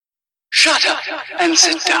Shut up and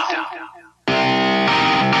sit down.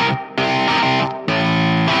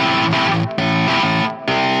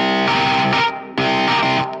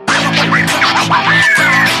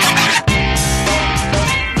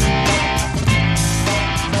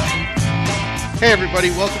 Hey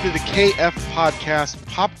everybody, welcome to the KF Podcast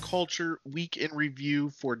Pop Culture Week in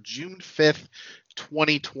Review for June 5th,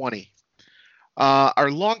 2020. Our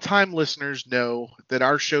longtime listeners know that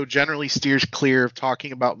our show generally steers clear of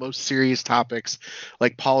talking about most serious topics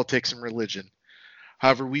like politics and religion.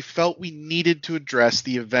 However, we felt we needed to address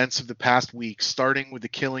the events of the past week, starting with the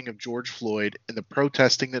killing of George Floyd and the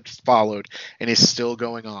protesting that followed and is still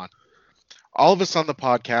going on. All of us on the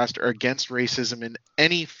podcast are against racism in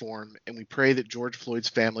any form, and we pray that George Floyd's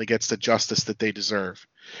family gets the justice that they deserve.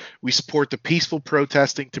 We support the peaceful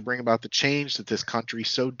protesting to bring about the change that this country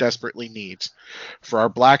so desperately needs. For our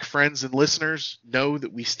Black friends and listeners, know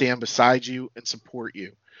that we stand beside you and support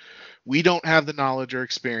you. We don't have the knowledge or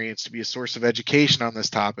experience to be a source of education on this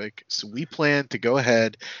topic, so we plan to go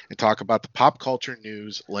ahead and talk about the pop culture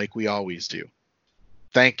news like we always do.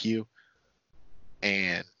 Thank you,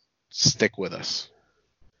 and stick with us.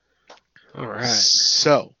 All right.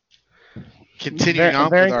 So, continuing on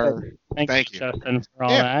with our... Thank you, Justin, for all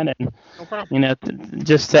that. And, no problem. you know,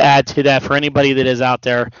 just to add to that, for anybody that is out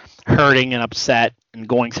there hurting and upset and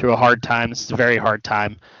going through a hard time, this is a very hard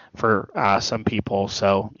time for some people.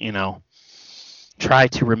 So, you know, try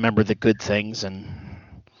to remember the good things and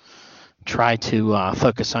try to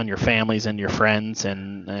focus on your families and your friends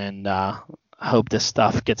and hope this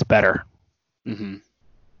stuff gets better. Mm-hmm.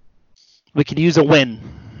 We could use a win.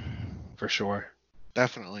 For sure.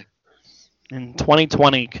 Definitely. And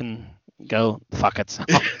 2020 can go fuck itself.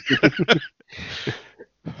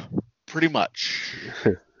 Pretty much.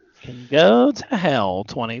 Can go to hell,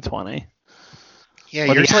 2020. Yeah,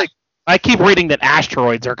 Well, you're like... I keep reading that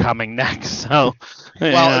asteroids are coming next, so...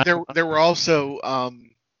 Well, there were also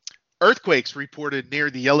earthquakes reported near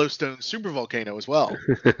the Yellowstone supervolcano as well.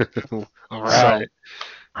 All right.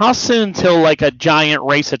 How soon till like a giant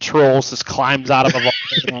race of trolls just climbs out of a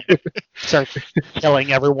volcano and starts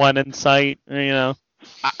killing everyone in sight? You know.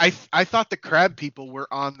 I thought the crab people were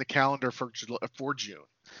on the calendar for June.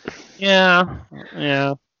 Yeah.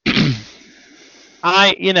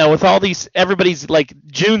 With all these, everybody's like,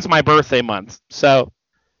 June's my birthday month, so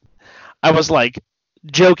I was like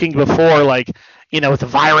joking before, like, you know, with the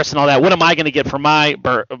virus and all that, what am I going to get for my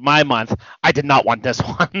month? I did not want this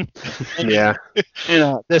one. Yeah. You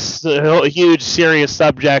know, this huge, serious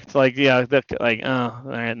subject, like, yeah,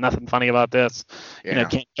 nothing funny about this. Yeah. You know,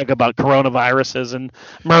 can't talk about coronaviruses and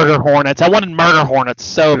murder hornets. I wanted murder hornets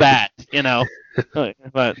so bad, you know,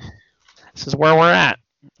 but this is where we're at.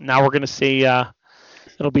 Now we're going to see,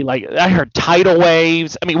 it'll be like, I heard tidal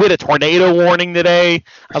waves. I mean, we had a tornado warning today.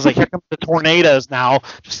 I was like, here comes the tornadoes now,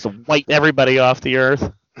 just to wipe everybody off the earth.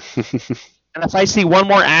 And if I see one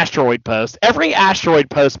more asteroid post, every asteroid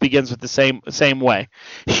post begins with the same way.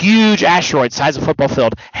 Huge asteroid, size of football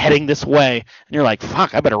field, heading this way. And you're like,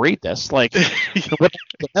 fuck, I better read this. Like, what do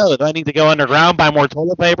I know? Do I need to go underground, buy more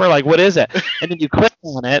toilet paper? Like, what is it? And then you click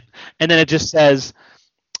on it, and then it just says,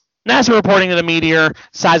 NASA reporting that a meteor,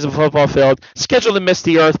 size of a football field, scheduled to miss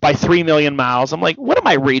the Earth by 3 million miles. I'm like, what am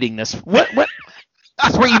I reading this? What?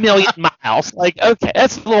 3 million miles? Like, okay,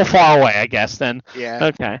 that's a little far away, I guess, then. Yeah.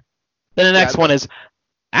 Okay. Then the next one is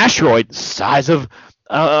asteroid, size of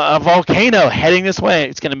a volcano, heading this way.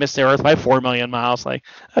 It's going to miss the Earth by 4 million miles. Like,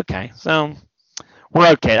 okay, so we're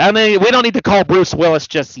okay. I mean, we don't need to call Bruce Willis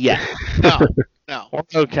just yet. No. We're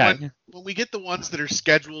okay. When we get the ones that are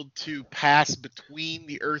scheduled to pass between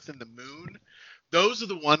the Earth and the Moon, those are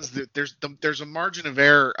the ones that there's a margin of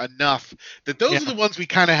error enough that those are the ones we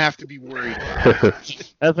kind of have to be worried about.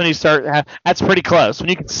 That's when you start. That's pretty close when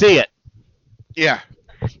you can see it. Yeah.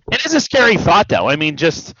 It is a scary thought, though. I mean,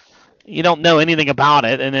 just you don't know anything about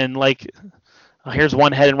it, and then like, oh, here's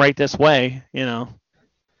one heading right this way. You know,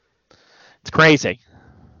 it's crazy.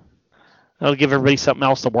 That'll give everybody something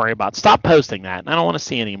else to worry about. Stop posting that. I don't want to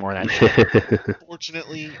see any more of that shit.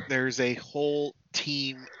 Fortunately, there's a whole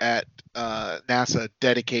team at NASA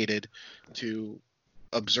dedicated to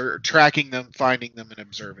tracking them, finding them, and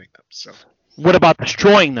observing them. So, what about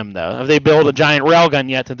destroying them, though? Have they built a giant railgun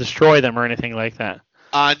yet to destroy them or anything like that?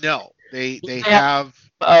 No. They have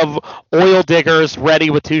of oil diggers ready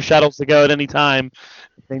with 2 shuttles to go at any time.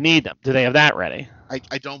 If they need them. Do they have that ready?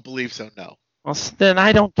 I don't believe so. No. Well, then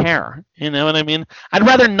I don't care. You know what I mean? I'd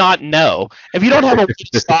rather not know. If you don't have a way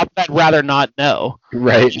to stop it, I'd rather not know.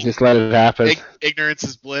 Right. Just let it happen. Ignorance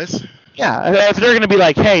is bliss. Yeah, if they're going to be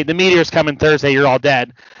like, hey, the meteor's coming Thursday, you're all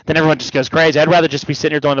dead, then everyone just goes crazy. I'd rather just be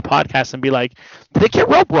sitting here doing the podcast and be like, did it get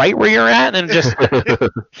rope right where you're at? And then just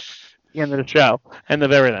the end of the show, end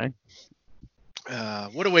of everything.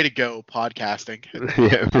 What a way to go, podcasting.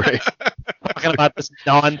 Yeah, right. Talking about this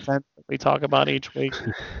nonsense that we talk about each week.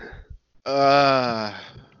 Uh,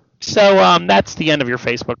 So that's the end of your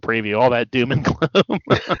Facebook preview, all that doom and gloom.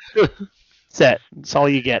 That's it. That's all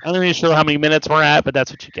you get. I'm not even sure how many minutes we're at, but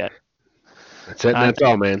that's what you get. That's it. That's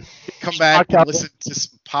all, man. come back and listen to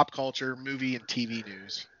some pop culture, movie, and TV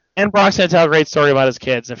news. And Brock's going to tell a great story about his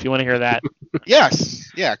kids, if you want to hear that.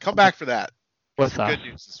 Yes. Yeah, come back for that. With Good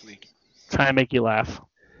news this week. try and make you laugh.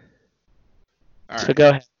 All So right. go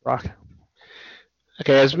ahead, Brock.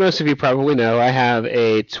 Okay, as most of you probably know, I have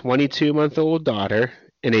a 22-month-old daughter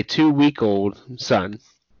and a 2-week-old son.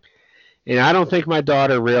 And I don't think my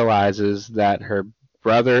daughter realizes that her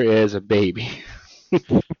brother is a baby.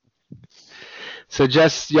 So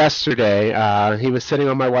just yesterday, he was sitting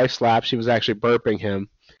on my wife's lap. She was actually burping him.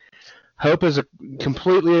 Hope is a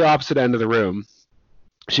completely opposite end of the room.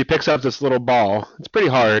 She picks up this little ball. It's pretty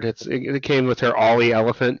hard. It came with her Ollie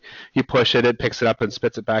elephant. You push it, it picks it up and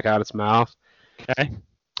spits it back out its mouth. Okay.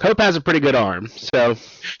 Hope has a pretty good arm. So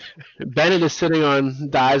Bennett is sitting on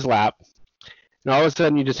Di's lap. And all of a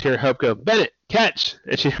sudden you just hear Hope go, "Bennett, catch!"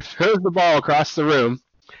 And she throws the ball across the room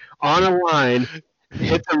on a line,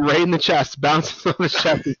 hits him right in the chest, bounces on his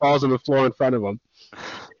chest, and falls on the floor in front of him.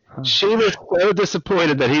 She was so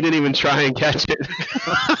disappointed that he didn't even try and catch it.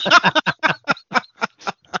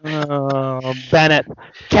 Oh, Bennett,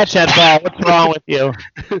 catch that ball. What's wrong with you?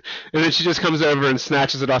 And then she just comes over and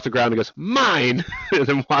snatches it off the ground and goes, "Mine!" and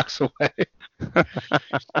then walks away.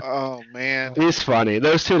 Oh, man. He's funny.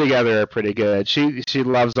 Those two together are pretty good. She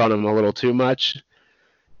loves on him a little too much.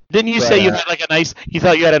 Didn't you say you had you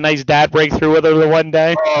thought you had a nice dad breakthrough with her the one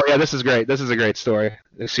day? Oh, yeah, this is great. This is a great story.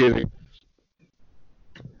 Excuse me.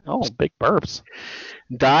 Oh, big burps.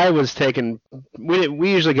 Di was taken.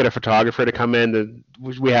 We usually get a photographer to come in.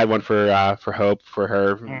 We had one for Hope for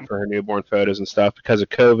her newborn photos and stuff. Because of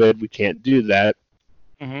COVID, we can't do that.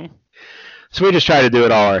 Mm-hmm. So we just try to do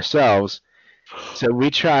it all ourselves. So we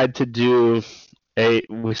tried to do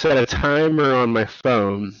we set a timer on my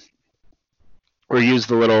phone, or use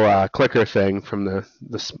the little clicker thing from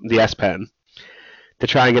the S Pen to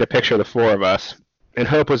try and get a picture of the four of us. And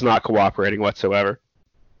Hope was not cooperating whatsoever.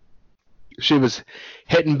 She was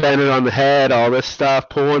hitting Bennett on the head, all this stuff,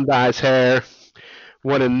 pulling Di's hair.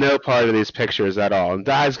 Wanted no part of these pictures at all. And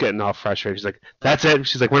Di's getting all frustrated. She's like, "That's it."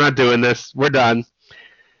 She's like, "We're not doing this. We're done."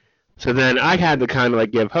 So then I had to kind of like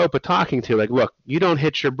give Hope a talking to. Like, look, you don't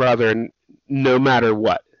hit your brother no matter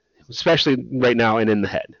what, especially right now and in the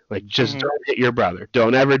head. Like, just don't hit your brother.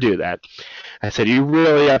 Don't ever do that. I said, "You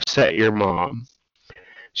really upset your mom.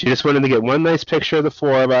 She just wanted to get one nice picture of the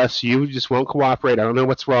four of us. You just won't cooperate. I don't know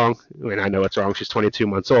what's wrong." I mean, I know what's wrong. She's 22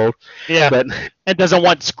 months old. Yeah. But It doesn't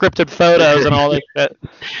want scripted photos and all that shit.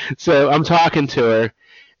 so I'm talking to her,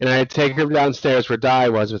 and I take her downstairs where Di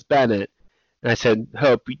was with Bennett. And I said,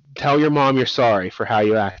 "Hope, tell your mom you're sorry for how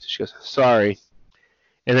you acted." She goes, "Sorry."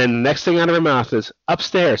 And then the next thing out of her mouth is,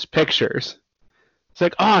 "Upstairs, pictures." It's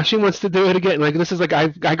like, oh, she wants to do it again. Like, this is like, I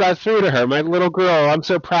got through to her. My little girl, I'm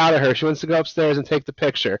so proud of her. She wants to go upstairs and take the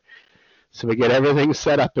picture. So we get everything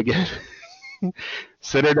set up again.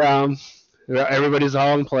 Sit her down. Everybody's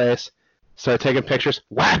all in place. Start taking pictures.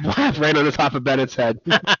 Whap, whap, right on the top of Bennett's head.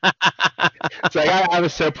 It's like, I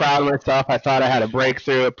was so proud of myself. I thought I had a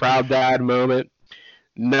breakthrough, a proud dad moment.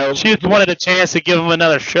 No. She just wanted a chance to give him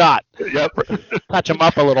another shot. Yep. Touch him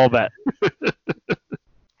up a little bit.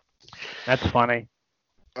 That's funny.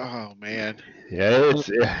 Oh, man. Yeah,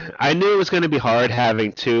 I knew it was going to be hard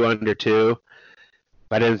having 2 under 2,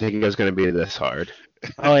 but I didn't think it was going to be this hard.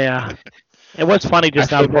 Oh, yeah. It was funny just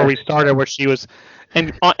now before we started where she was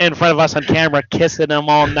in front of us on camera kissing him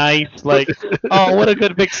all nice, like, "Oh, what a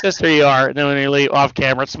good big sister you are." And then when you leave off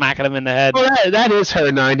camera, smacking him in the head. Well, that is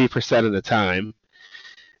her 90% of the time.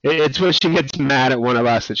 It's when she gets mad at one of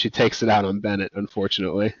us that she takes it out on Bennett,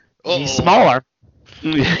 unfortunately. He's smaller.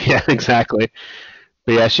 Yeah, exactly.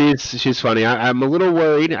 But yeah, she's funny. I'm a little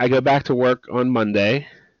worried. I go back to work on Monday,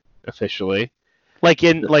 officially. Like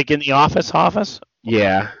in the office?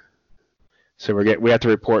 Yeah. So we have to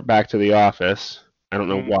report back to the office. I don't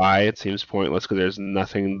know why. It seems pointless because there's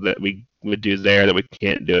nothing that we would do there that we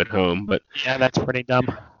can't do at home. But yeah, that's pretty dumb.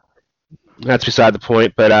 That's beside the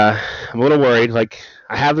point. But I'm a little worried. Like,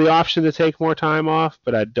 I have the option to take more time off,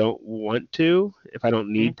 but I don't want to if I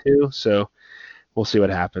don't need to. So we'll see what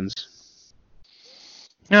happens.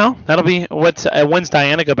 No, that'll be when's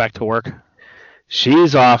Diana go back to work?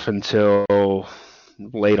 She's off until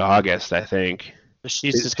late August, I think. But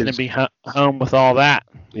she's just going to be home with all that.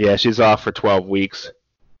 Yeah, she's off for 12 weeks.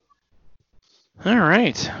 All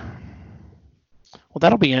right. Well,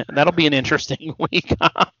 that'll be an interesting week.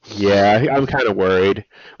 Yeah, I'm kind of worried.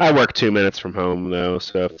 I work 2 minutes from home though,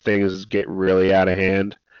 so if things get really out of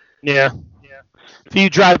hand. Yeah. If you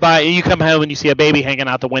drive by, you come home and you see a baby hanging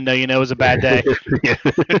out the window, you know it was a bad day.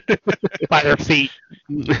 By their feet.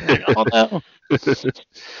 Oh no.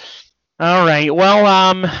 All right. Well,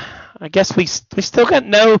 I guess we still got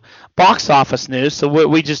no box office news, so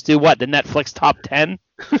we just do what, the Netflix top 10?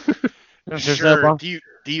 Sure. Do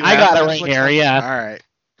you I got it Netflix right here. Yeah. All right.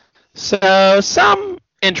 So some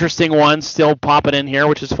interesting ones still popping in here,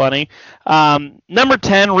 which is funny. Number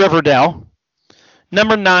 10, Riverdale.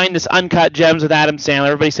 Number 9, this Uncut Gems with Adam Sandler.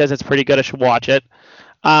 Everybody says it's pretty good. I should watch it.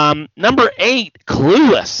 Number 8,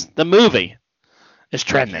 Clueless, the movie, is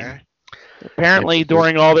trending. Okay. Apparently,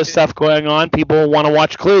 during all this stuff going on, people want to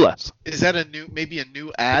watch Clueless. Is that maybe a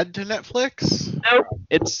new ad to Netflix? No,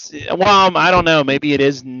 I don't know. Maybe it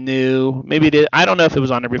is new. Maybe it is. I don't know if it was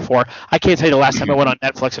on there before. I can't tell you the last time I went on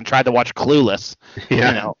Netflix and tried to watch Clueless.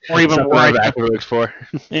 Yeah. Or even more. Backwards for.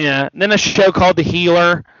 Yeah. And then a show called The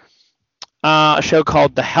Healer. A show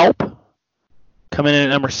called The Help, coming in at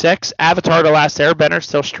number 6. Avatar: The Last Airbender,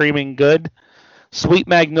 still streaming good. Sweet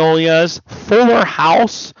Magnolias. Fuller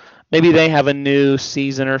House. Maybe they have a new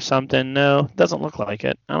season or something. No, doesn't look like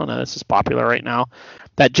it. I don't know. This is popular right now.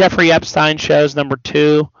 That Jeffrey Epstein show is number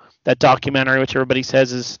 2. That documentary, which everybody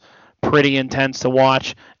says is pretty intense to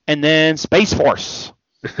watch. And then Space Force,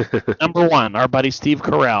 number 1. Our buddy Steve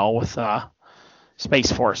Carell with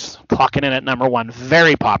Space Force clocking in at number 1.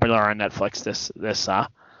 Very popular on Netflix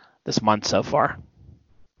this month so far.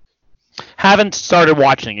 Haven't started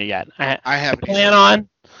watching it yet. I haven't. Plan on.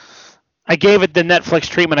 I gave it the Netflix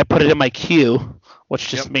treatment. I put it in my queue, which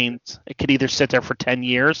just means it could either sit there for 10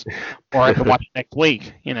 years or I could watch it next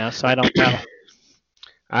week. So I don't know.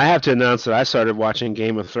 I have to announce that I started watching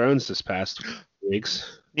Game of Thrones this past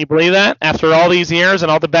weeks. Can you believe that? After all these years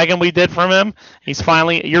and all the begging we did from him,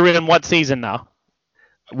 you're in what season now?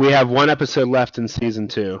 We have 1 episode left in season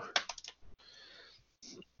 2.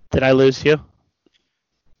 Did I lose you?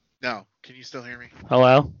 No. Can you still hear me?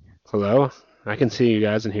 Hello? Hello? I can see you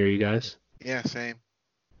guys and hear you guys. Yeah, same.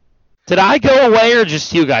 Did I go away or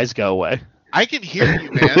just you guys go away? I can hear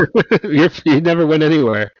you, man. You never went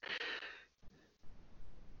anywhere.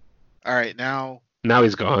 All right, now. Now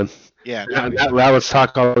he's gone. Yeah. Now let's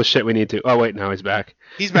talk all the shit we need to. Oh, wait, now he's back.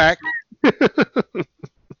 He's back.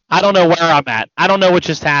 I don't know where I'm at. I don't know what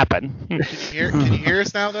just happened. Can you hear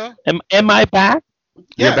us now, though? Am I back?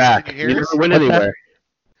 You're back. You never went anywhere.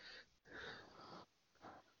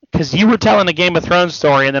 Because you were telling a Game of Thrones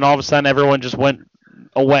story, and then all of a sudden everyone just went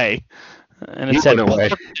away. And it said, went away.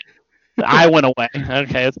 I went away.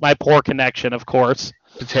 Okay, it's my poor connection, of course.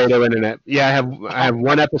 Potato internet. Yeah, I have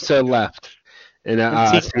 1 episode left in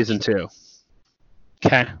season 2.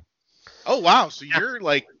 Okay. Oh wow! So you're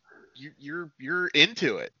like, you're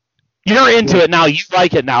into it. You're into it now. You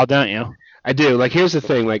like it now, don't you? I do. Like, here's the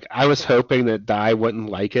thing. Like, I was hoping that Di wouldn't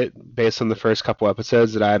like it based on the first couple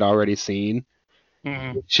episodes that I had already seen.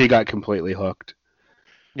 Mm-hmm. She got completely hooked.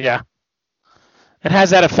 Yeah. It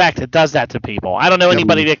has that effect. It does that to people. I don't know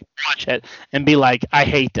anybody that can watch it and be like, I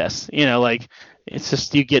hate this. Like, it's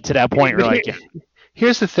just you get to that point where like,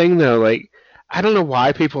 here's the thing, though. Like, I don't know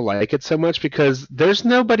why people like it so much because there's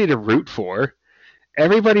nobody to root for.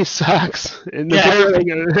 Everybody sucks, and the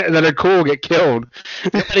people that are cool get killed.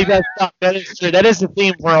 Everybody does suck. That is true. That is the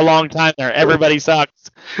theme for a long time there. Everybody sucks.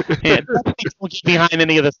 And nobody don't get behind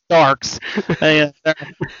any of the Starks.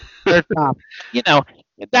 They're top.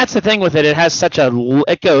 That's the thing with it. It has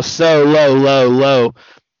it goes so low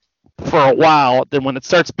for a while. Then when it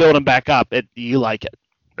starts building back up, you like it.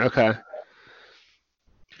 Okay.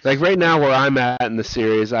 Like right now, where I'm at in the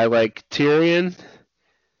series, I like Tyrion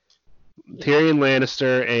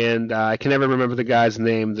Lannister, and I can never remember the guy's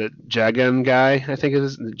name. The Jagan guy, I think it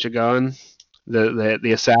is Jagan,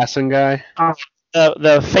 the assassin guy.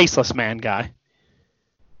 The faceless man guy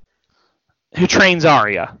who trains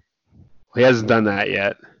Arya. He hasn't done that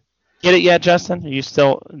yet. Get it yet, Justin? Do you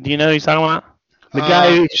know who he's talking about? The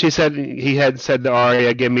guy, she said he had said to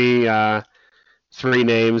Arya, "Give me 3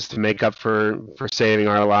 names to make up for saving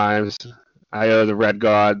our lives. I owe the Red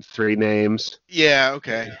God 3 names." Yeah.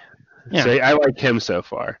 Okay. Yeah. So I like him so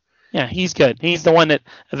far. Yeah, he's good. He's the one that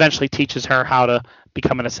eventually teaches her how to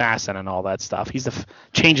become an assassin and all that stuff. He's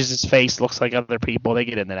changes his face, looks like other people. They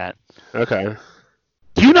get into that. Okay.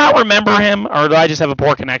 Do you not remember him, or do I just have a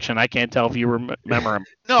poor connection? I can't tell if you remember him.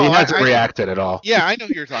 No, He hasn't reacted at all. Yeah, I know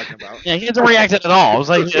who you're talking about. Yeah, he hasn't reacted at all. It was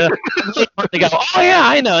like, they go, oh yeah,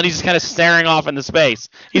 I know, and he's just kind of staring off into space.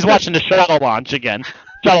 He's watching the shuttle launch again.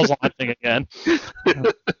 Shuttle's launching again.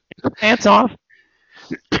 Pants off.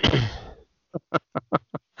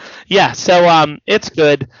 Yeah, so it's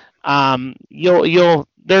good. You'll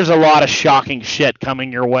there's a lot of shocking shit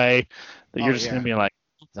coming your way that you're just gonna be like,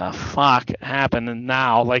 what the fuck happened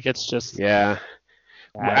now? Like, it's just Yeah.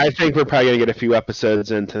 I think we're probably going to get a few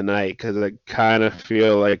episodes in tonight because I kind of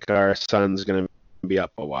feel like our son's going to be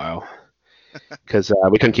up a while. Because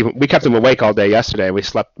we kept him awake all day yesterday. We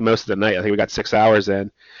slept most of the night. I think we got 6 hours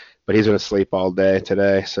in, but he's going to sleep all day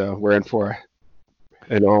today. So we're in for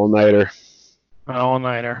an all-nighter. An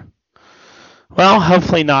all-nighter. Well,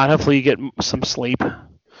 hopefully not. Hopefully you get some sleep.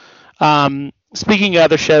 Speaking of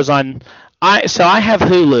other shows I have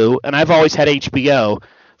Hulu, and I've always had HBO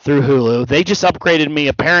through Hulu. They just upgraded me.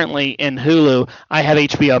 Apparently, in Hulu, I have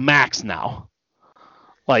HBO Max now.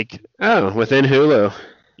 Like, oh, within Hulu.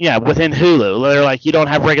 Yeah, within Hulu. They're like, you don't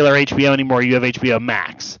have regular HBO anymore. You have HBO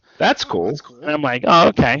Max. That's cool. And I'm like, oh,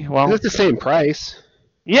 okay. Well, it's the same price.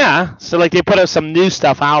 Yeah. So like they put up some new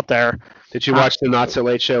stuff out there. Did you watch the Not So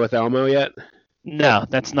Late Show with Elmo yet? No,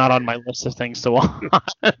 that's not on my list of things to watch.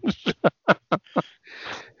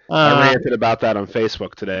 I ranted about that on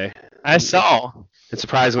Facebook today. I saw. And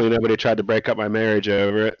surprisingly, nobody tried to break up my marriage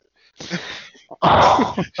over it.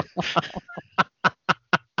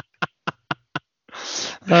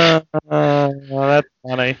 That's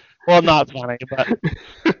funny. Well, not funny, but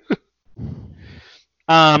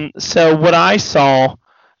so what I saw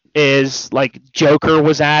is like Joker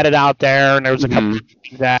was added out there, and there was a couple of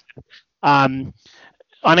things that on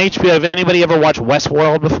HBO. Have anybody ever watched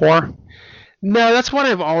Westworld before? No, that's one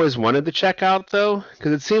I've always wanted to check out, though,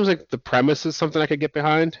 because it seems like the premise is something I could get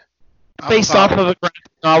behind. Based off of a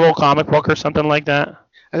graphic novel, comic book, or something like that?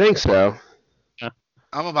 I think so. Yeah.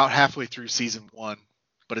 I'm about halfway through season 1,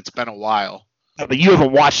 but it's been a while. But you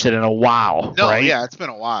haven't watched it in a while, no, right? Yeah, it's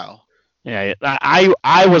been a while. Yeah,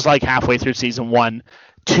 I was like halfway through season 1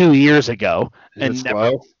 2 years ago. Is it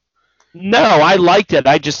slow? No, I liked it.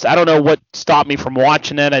 I don't know what stopped me from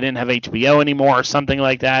watching it. I didn't have HBO anymore or something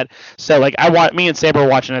like that. So like me and Saber were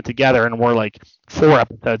watching it together, and we're like 4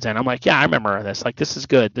 episodes in. I'm like, yeah, I remember this. Like, this is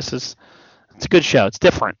good. It's a good show. It's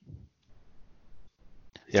different.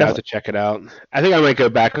 Yeah, I have to check it out. I think I might go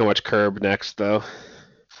back and watch Curb next, though.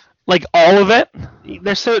 Like all of it?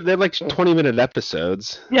 They're like 20-minute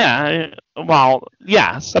episodes. Yeah. Well,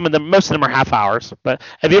 yeah. Most of them are half hours. But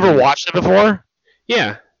have you ever watched it before?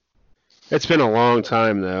 Yeah. It's been a long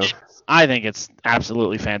time, though. I think it's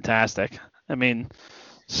absolutely fantastic. I mean,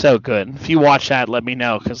 so good. If you watch that, let me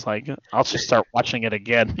know, because like I'll just start watching it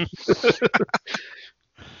again.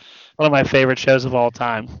 One of my favorite shows of all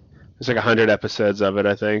time. There's like 100 episodes of it,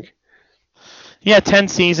 I think. Yeah, 10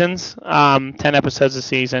 seasons, 10 episodes a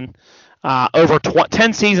season,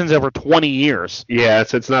 10 seasons over 20 years. Yeah,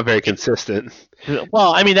 so it's not very consistent.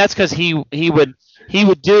 Well, I mean, that's because he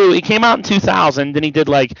came out in 2000, then he did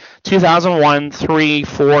like 2001, 3,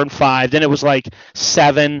 4, and 5, then it was like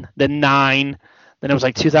 7, then 9, then it was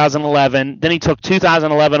like 2011, then he took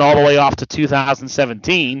 2011 all the way off to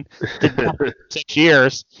 2017, did 6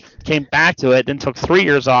 years, came back to it, then took 3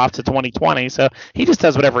 years off to 2020, so he just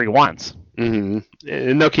does whatever he wants. Mm-hmm.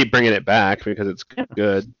 And they'll keep bringing it back because it's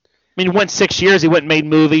good. I mean, he went 6 years. He went and made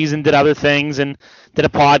movies and did other things and did a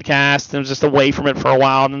podcast and was just away from it for a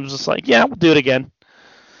while. And was just like, yeah, we'll do it again.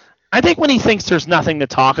 I think when he thinks there's nothing to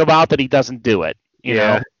talk about, that he doesn't do it. You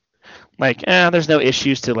know, like, there's no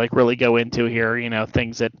issues to like really go into here. You know,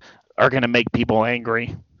 things that are going to make people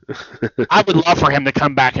angry. I would love for him to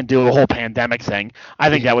come back and do a whole pandemic thing. I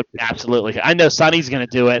think that would be absolutely. I know Sonny's going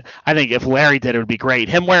to do it. I think if Larry did, it would be great.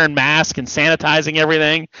 Him wearing masks and sanitizing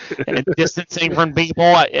everything and distancing from people.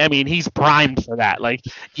 I mean, he's primed for that. Like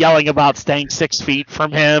yelling about staying 6 feet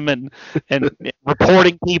from him and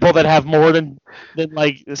reporting people that have more than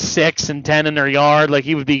like 6 and 10 in their yard. Like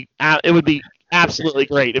it would be absolutely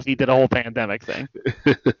great if he did a whole pandemic thing.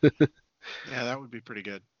 Yeah, that would be pretty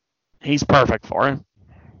good. He's perfect for it.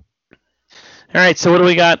 All right, so what do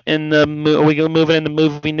we got in the? Are we moving into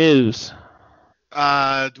movie news? You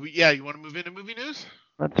want to move into movie news?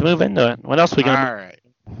 Let's move into it. What else we got? All right.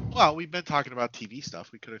 Well, we've been talking about TV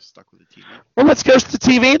stuff. We could have stuck with the TV. Well, let's go to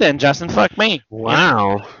TV then, Justin. Fuck me.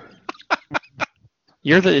 Wow.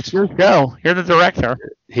 It's your show. You're the director.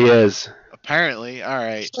 He is. Apparently. All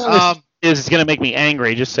right. It's going to make me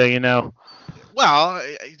angry, just so you know. Well,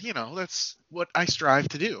 that's what I strive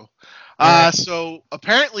to do. So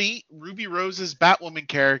apparently Ruby Rose's Batwoman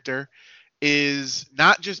character is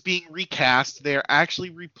not just being recast, they're actually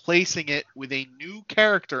replacing it with a new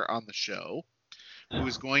character on the show who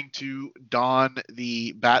is going to don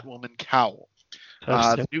the Batwoman cowl.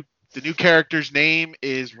 The new character's name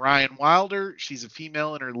is Ryan Wilder. She's a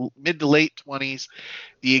female in her mid to late 20s,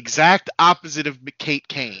 the exact opposite of Kate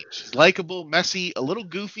Kane. She's likable, messy, a little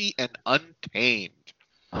goofy, and untamed.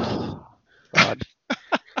 God.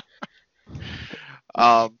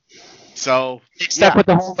 So except with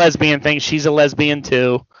the whole lesbian thing, she's a lesbian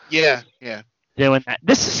too. Yeah. Doing that.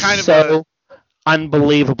 This is kind of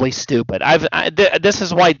unbelievably stupid. This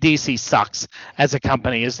is why DC sucks as a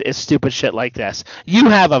company, is stupid shit like this. You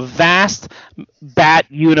have a vast Bat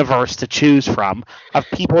universe to choose from of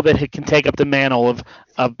people that can take up the mantle of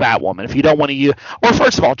Batwoman. If you don't want to use, or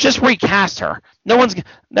first of all, just recast her.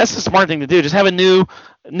 That's the smart thing to do. Just have a new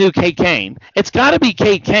Kate Kane. It's got to be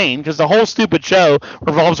Kate Kane because the whole stupid show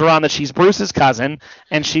revolves around that she's Bruce's cousin,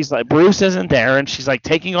 and she's like, Bruce isn't there, and she's like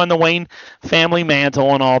taking on the Wayne family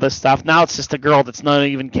mantle and all this stuff. Now it's just a girl that's not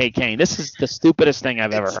even Kate Kane. This is the stupidest thing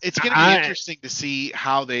I've ever heard. It's going to be interesting to see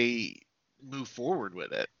how they move forward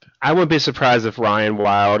with it. I wouldn't be surprised if Ryan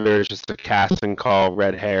Wilder is just a casting call,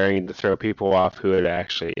 red herring to throw people off who it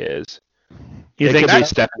actually is. You think it could be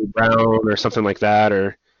Stephanie Brown or something like that,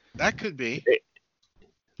 or that could be.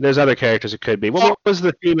 There's other characters it could be. What was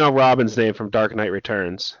the female Robin's name from Dark Knight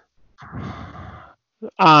Returns?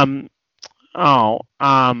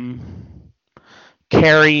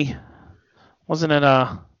 Carrie. Wasn't it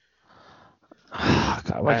God,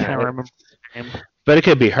 why can't I remember her name? But it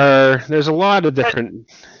could be her. There's a lot of different.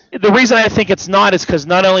 The reason I think it's not is because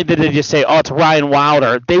not only did they just say, "Oh, it's Ryan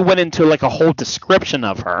Wilder," they went into like a whole description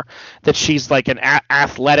of her, that she's like an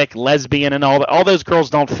athletic lesbian and all that. All those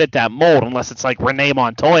girls don't fit that mold unless it's like Renee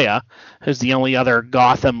Montoya, who's the only other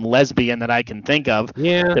Gotham lesbian that I can think of.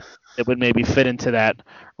 Yeah, that would maybe fit into that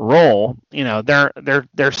role. You know,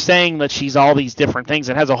 they're saying that she's all these different things.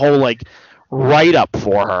 It has a whole like write up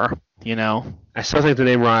for her. You know, I still think the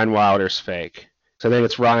name Ryan Wilder's fake. So I think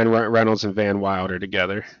it's Ryan Reynolds and Van Wilder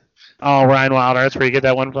together. Oh, Ryan Wilder. That's where you get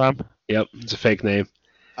that one from? Yep, it's a fake name.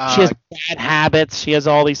 She has bad habits. She has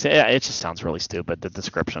all these. It just sounds really stupid, the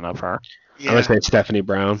description of her. Yeah. I'm going to say Stephanie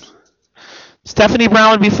Brown. Stephanie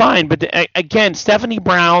Brown would be fine. But again, Stephanie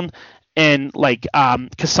Brown and like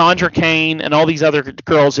Cassandra Cain and all these other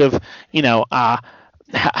girls of, you know,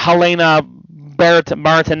 Helena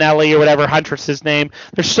Martinelli or whatever Huntress's name.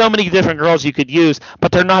 There's so many different girls you could use,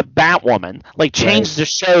 but they're not Batwoman. Like, change the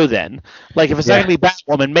show then. Like, if it's not going to be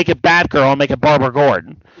Batwoman, make it Batgirl and make it Barbara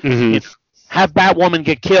Gordon. Mm-hmm. You know, have Batwoman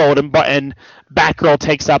get killed and Batgirl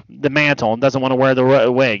takes up the mantle and doesn't want to wear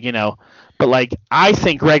the wig, you know. But, like, I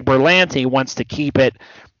think Greg Berlanti wants to keep it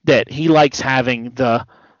that he likes having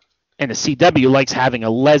and the CW likes having a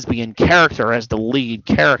lesbian character as the lead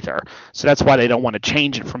character. So that's why they don't want to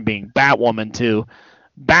change it from being Batwoman to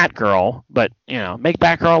Batgirl. But, you know, make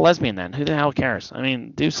Batgirl a lesbian then. Who the hell cares? I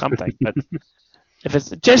mean, do something. But if it's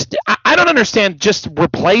just, I don't understand, just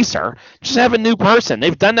replace her. Just have a new person.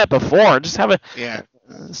 They've done that before. Just have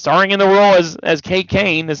starring in the role as Kate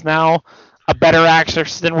Kane is now a better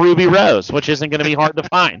actress than Ruby Rose, which isn't going to be hard to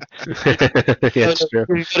find. Yeah, it's true.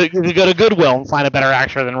 You go to Goodwill and find a better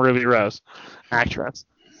actor than Ruby Rose. Actress.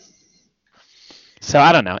 So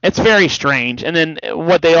I don't know. It's very strange. And then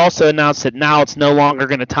what they also announced that now it's no longer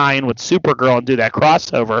going to tie in with Supergirl and do that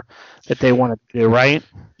crossover that they wanted to do, right?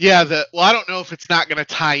 Yeah. Well, I don't know if it's not going to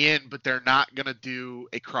tie in, but they're not going to do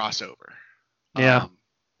a crossover. Yeah.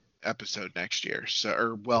 Episode next year, in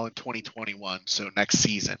 2021, so next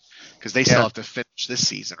season, because they still have to finish this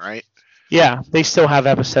season, right? Yeah, they still have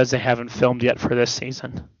episodes they haven't filmed yet for this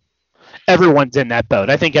season. Everyone's in that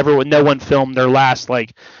boat. I think no one filmed their last, I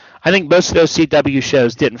think most of those CW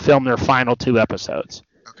shows didn't film their final 2 episodes.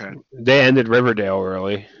 Okay. They ended Riverdale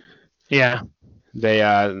early. Yeah.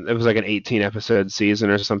 It was like an 18 episode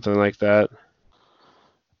season or something like that.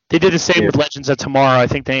 They did the same with Legends of Tomorrow. I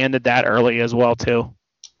think they ended that early as well too.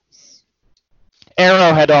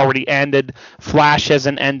 Arrow had already ended. Flash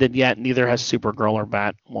hasn't ended yet. Neither has Supergirl or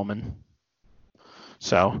Batwoman.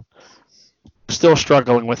 So, still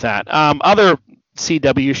struggling with that. Other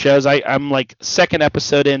CW shows, I'm like second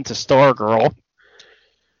episode into Stargirl.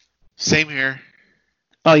 Same here.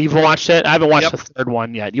 Oh, you've watched it? I haven't watched the third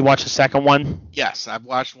one yet. You watched the second one? Yes, I've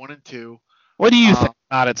watched 1 and 2. What do you think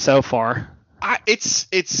about it so far? It's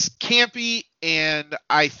campy, and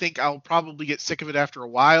I think I'll probably get sick of it after a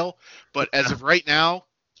while. But as of right now,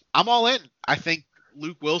 I'm all in. I think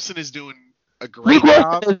Luke Wilson is doing a great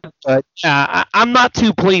job. I'm not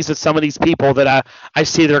too pleased with some of these people that I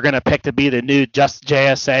see they're going to pick to be the new Just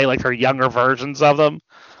JSA, like they're younger versions of them.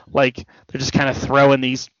 Like, they're just kind of throwing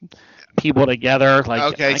these people together. Like,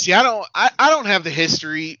 okay, see, I don't have the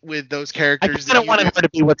history with those I characters. kind of wanted her to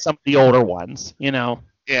be with some of the older ones,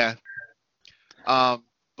 Yeah.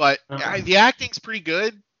 But the acting's pretty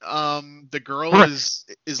good. The girl Right.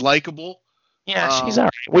 is likable. Yeah, she's all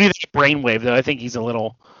right. What do you think of Brainwave, though? I think he's a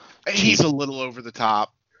little He's a little over the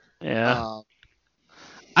top. Yeah.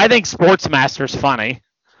 I think Sportsmaster's funny.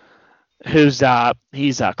 He's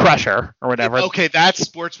Crusher or whatever. Okay, that's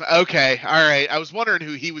Sportsman. Okay, all right. I was wondering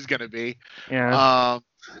who he was gonna be. Yeah.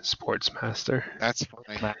 Sportsmaster. That's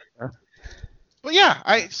funny. But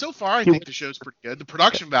yeah, so far I think the show's pretty good. The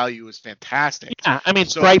production value is fantastic. Yeah, I mean,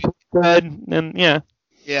 Stripe is good, and yeah.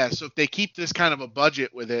 Yeah, so if they keep this kind of a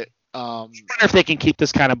budget with it, I wonder if they can keep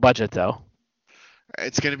this kind of budget though.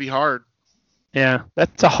 It's gonna be hard. Yeah,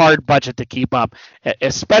 that's a hard budget to keep up,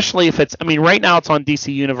 especially if it's. I mean, right now it's on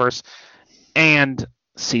DC Universe and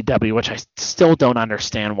CW, which I still don't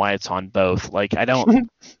understand why it's on both. Like, I don't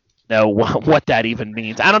know what that even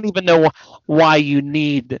means. I don't even know why you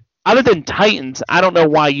need, other than Titans, I don't know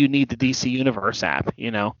why you need the DC Universe app,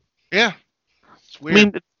 Yeah. It's weird. I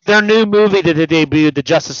mean, their new movie that they debuted, the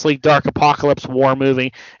Justice League Dark Apocalypse War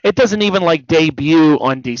movie, it doesn't even, debut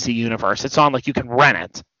on DC Universe. It's on, you can rent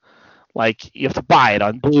it. You have to buy it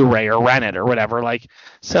on Blu-ray or rent it or whatever.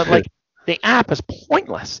 The app is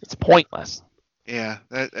pointless. It's pointless. Yeah,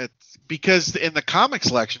 that's because in the comic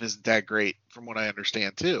selection isn't that great, from what I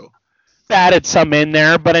understand too. Added some in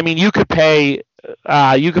there, but I mean, you could pay.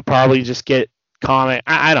 You could probably just get comic.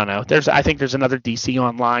 I don't know. I think there's another DC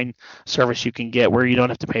Online service you can get where you don't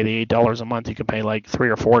have to pay the $8 a month. You can pay $3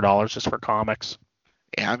 or $4 just for comics.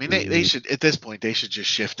 Yeah, I mean, they should, at this point, they should just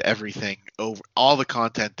shift everything over, all the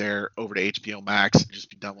content there over to HBO Max and just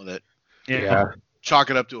be done with it. Yeah.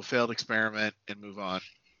 Chalk it up to a failed experiment and move on.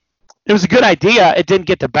 It was a good idea. It didn't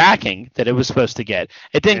get the backing that it was supposed to get.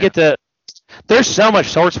 It didn't get the. There's so much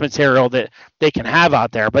source material that they can have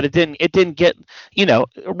out there, but it didn't get.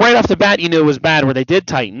 Right off the bat, it was bad. Where they did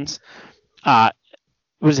Titans, it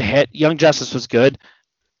was a hit. Young Justice was good.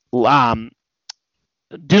 Doom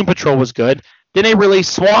Patrol was good. Then they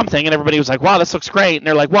released Swamp Thing, and everybody was like, "Wow, this looks great." And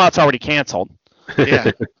they're like, "Well, it's already canceled."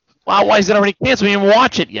 Yeah. Wow, why is it already canceled? We didn't even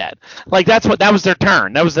watch it yet. That was their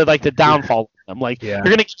turn. That was the downfall. I'm like, You're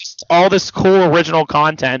gonna get all this cool original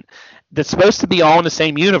content that's supposed to be all in the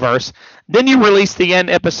same universe. Then you release the end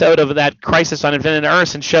episode of that Crisis on Infinite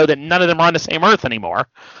Earths and show that none of them are on the same Earth anymore.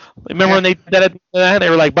 Remember when they did it? They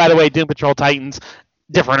were like, by the way, Doom Patrol Titans,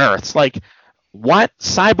 different Earths. What?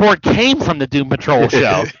 Cyborg came from the Doom Patrol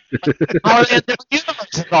show. Are they in different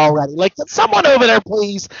universes already? Can someone over there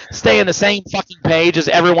please stay in the same fucking page as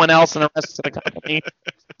everyone else in the rest of the company?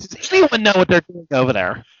 Does anyone know what they're doing over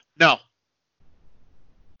there? No.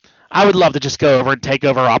 I would love to just go over and take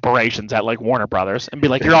over operations at Warner Brothers and be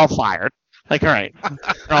like, you're all fired. All right, you're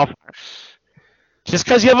all fired. Just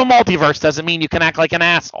because you have a multiverse doesn't mean you can act like an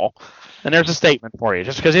asshole. And there's a statement for you.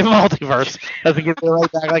 Just because you have a multiverse doesn't give you the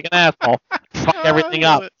right to act like an asshole. Fuck everything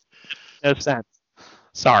up. No sense.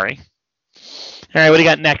 Sorry. All right, what do you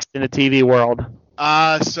got next in the TV world?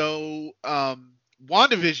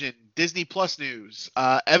 WandaVision, Disney Plus news.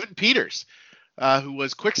 Evan Peters, who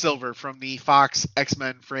was Quicksilver from the Fox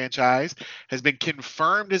X-Men franchise, has been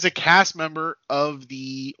confirmed as a cast member of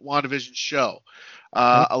the WandaVision show.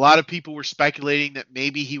 A lot of people were speculating that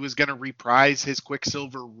maybe he was going to reprise his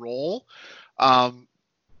Quicksilver role and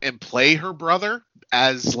play her brother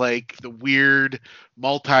as the weird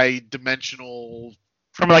multi-dimensional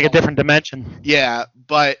from a different dimension. Yeah,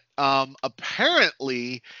 but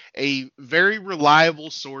apparently a very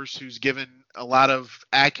reliable source who's given a lot of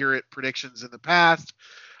accurate predictions in the past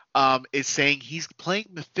is saying he's playing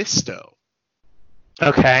Mephisto.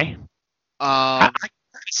 Okay. I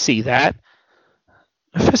see that.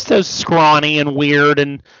 Mephisto's scrawny and weird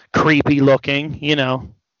and creepy looking, Yeah.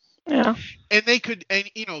 And they could,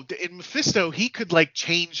 in Mephisto, he could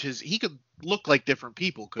change he could look like different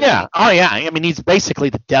people. Yeah. Oh yeah. I mean, he's basically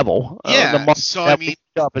the devil. Yeah. So I mean,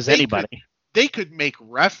 up as anybody. They could make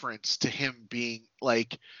reference to him being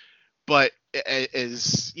but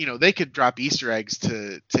as they could drop Easter eggs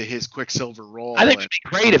to his Quicksilver role. I think it'd be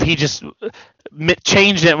great if he just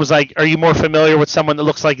changed it and was like, "Are you more familiar with someone that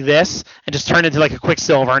looks like this?" and just turned into a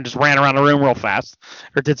Quicksilver and just ran around the room real fast,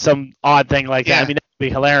 or did some odd thing like that. I mean, that'd be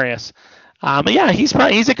hilarious. But yeah, he's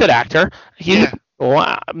a good actor.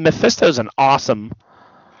 Mephisto's an awesome.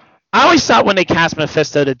 I always thought when they cast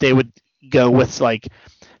Mephisto that they would go with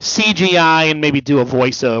CGI and maybe do a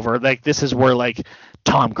voiceover. This is where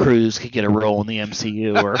Tom Cruise could get a role in the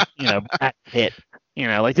MCU, or Brad Pitt.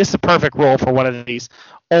 This is a perfect role for one of these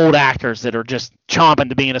old actors that are just chomping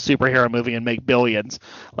to be in a superhero movie and make billions.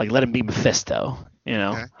 Let him be Mephisto.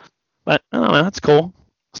 Okay. But I don't know. That's cool.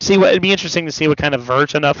 It'd be interesting to see what kind of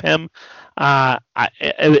version of him. I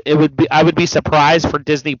would be surprised for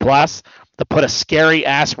Disney Plus to put a scary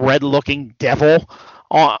ass red looking devil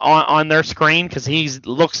on their screen because he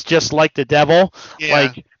looks just like the devil. Yeah.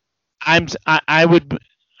 Like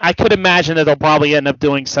I could imagine that they'll probably end up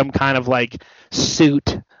doing some kind of like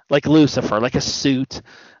suit, like Lucifer, like a suit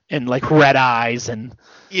and like red eyes and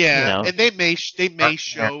and they may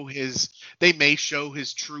show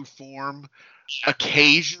his true form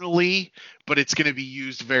occasionally, but it's going to be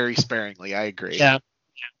used very sparingly. I agree. Yeah.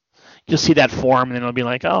 You'll see that form, and then it'll be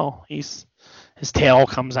like, oh, his tail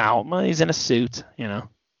comes out. Well, he's in a suit, Yeah.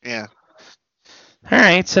 All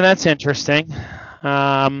right, so that's interesting.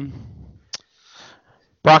 Brock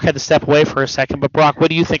had to step away for a second, but Brock, what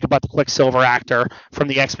do you think about the Quicksilver actor from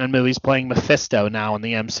the X-Men movies playing Mephisto now in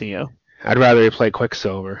the MCU? I'd rather he play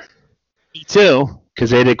Quicksilver. Me too.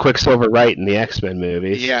 Because they did Quicksilver right in the X-Men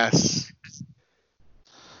movies. Yes.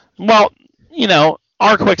 Well,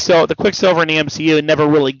 the Quicksilver in the MCU never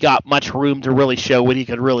really got much room to really show what he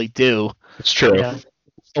could really do. It's true. Yeah.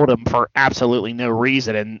 Sold him for absolutely no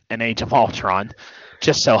reason in Age of Ultron,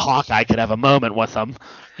 just so Hawkeye could have a moment with him.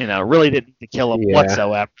 Really didn't need to kill him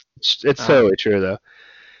whatsoever. It's totally true though.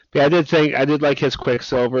 Yeah, I did like his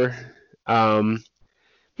Quicksilver.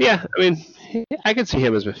 Yeah, I mean, I could see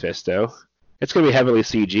him as Mephisto. It's going to be heavily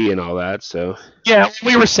CG and all that, so. Yeah,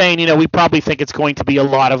 we were saying, we probably think it's going to be a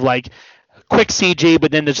lot of like quick CG,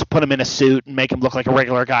 but then just put him in a suit and make him look like a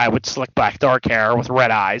regular guy with slick black dark hair with red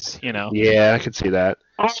eyes. Yeah, I could see that.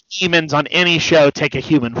 All demons on any show take a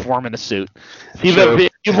human form in a suit. If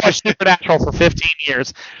you've watched Supernatural for 15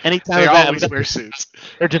 years, anytime they always wear suits.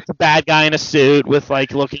 They're just a bad guy in a suit with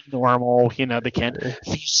like looking normal. They can't. If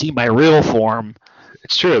you see my real form.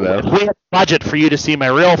 It's true though. We have budget for you to see my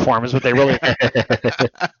real form is what they really.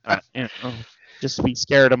 Just be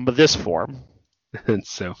scared of them with this form. It's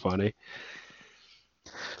so funny.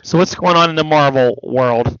 So what's going on in the Marvel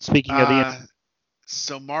world? Speaking of the.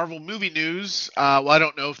 So Marvel movie news. Well, I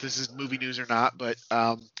don't know if this is movie news or not, but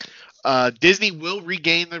Disney will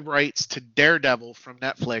regain the rights to Daredevil from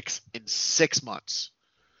Netflix in 6 months.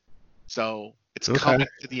 So it's coming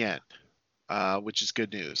to the end, which is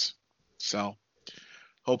good news. So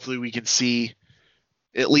hopefully we can see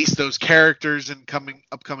at least those characters in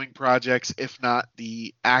upcoming projects, if not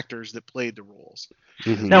the actors that played the roles.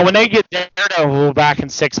 Mm-hmm. Now, when they get Daredevil back in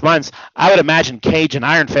 6 months, I would imagine Cage and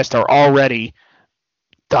Iron Fist are already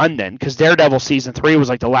done then, because Daredevil season 3 was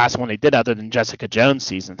like the last one they did, other than Jessica Jones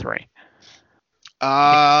season 3.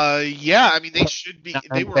 Yeah, I mean they should be.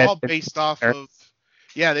 They were all based off of.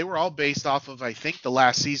 Yeah, they were all based off of I think the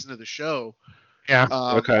last season of the show. Yeah.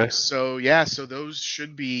 Okay. So those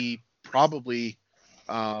should be probably,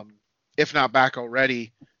 if not back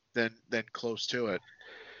already, then close to it.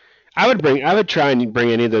 I would try and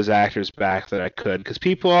bring any of those actors back that I could, because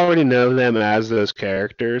people already know them as those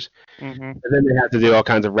characters, and then they have to do all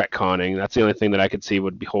kinds of retconning. That's the only thing that I could see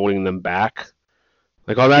would be holding them back.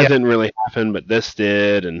 Like, that didn't really happen, but this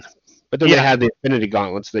did, but then they had the Infinity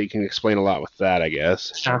Gauntlets that you can explain a lot with that, I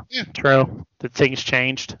guess. Yeah, true. The things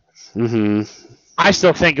changed. Mm-hmm. I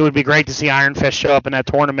still think it would be great to see Iron Fist show up in that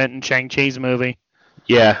tournament in Shang-Chi's movie.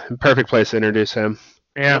 Yeah, perfect place to introduce him.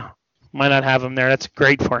 Yeah, why not have him there? That's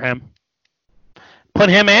great for him. Put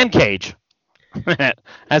him and Cage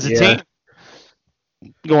as a team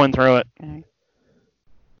going through it.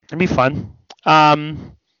 It'd be fun.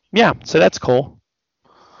 Yeah, so that's cool.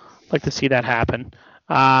 Like to see that happen.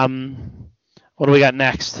 What do we got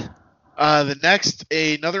next?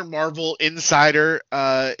 Another Marvel insider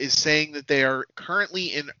is saying that they are currently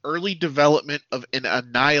in early development of an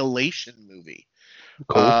Annihilation movie.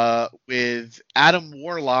 Cool. With Adam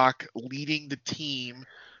Warlock leading the team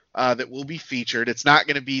that will be featured. It's not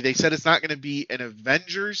going to be, they said it's not going to be an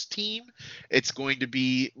Avengers team. It's going to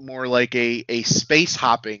be more like a space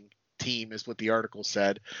hopping team is what the article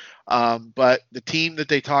said. But the team that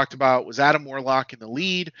they talked about was Adam Warlock in the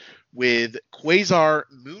lead with Quasar,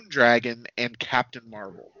 Moondragon, and Captain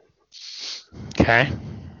Marvel. Okay.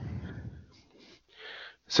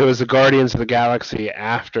 So is the Guardians of the Galaxy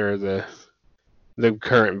after the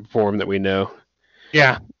current form that we know?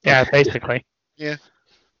 Yeah, basically. Yeah.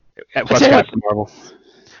 Plus Captain Marvel.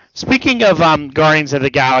 Speaking of Guardians of the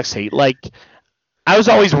Galaxy, like, I was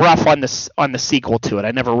always rough on the sequel to it.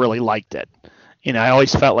 I never really liked it. I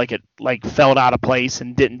always felt like it felt out of place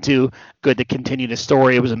and didn't do good to continue the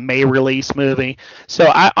story. It was a May release movie.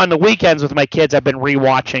 So on the weekends with my kids, I've been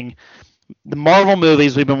rewatching the Marvel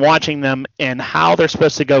movies. We've been watching them and how they're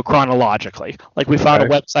supposed to go chronologically. Like, we found a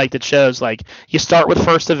website that shows, like, you start with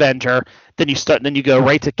First Avenger, then you go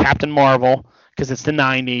right to Captain Marvel, because it's the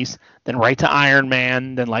 90s, then right to Iron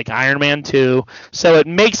Man, then like Iron Man 2. So it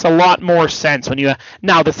makes a lot more sense when you.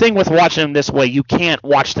 Now, the thing with watching them this way, you can't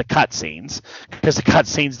watch the cutscenes because the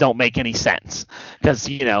cutscenes don't make any sense. Because,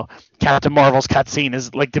 Captain Marvel's cutscene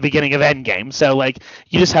is like the beginning of Endgame. So, like,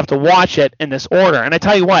 you just have to watch it in this order. And I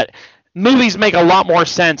tell you what, movies make a lot more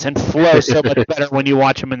sense and flow so much better when you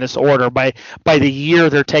watch them in this order by the year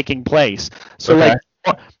they're taking place. So, Okay.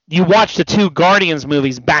 like, you watch the two Guardians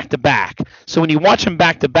movies back to back. So when you watch them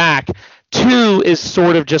back to back, 2 is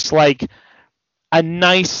sort of just like a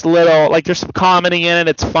nice little, like, there's some comedy in it.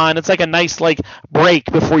 It's fun. It's like a nice, like, break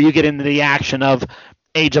before you get into the action of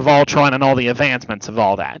Age of Ultron and all the advancements of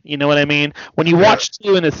all that. You know what I mean? When you watch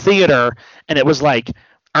 2 in the theater and it was like,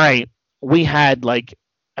 all right, we had like,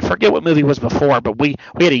 I forget what movie was before, but we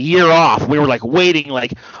had a year off. We were like waiting,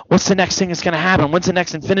 like, what's the next thing that's going to happen? When's the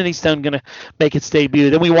next Infinity Stone going to make its debut?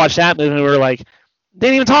 Then we watched that movie and we were like, they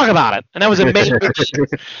didn't even talk about it. And that was amazing.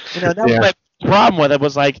 That was my problem with it,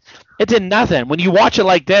 was like, it did nothing. When you watch it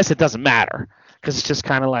like this, it doesn't matter. Because it's just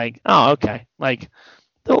kind of like, oh, okay. Like,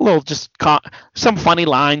 a little some funny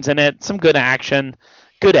lines in it, some good action,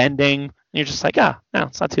 good ending. And you're just like, oh, no,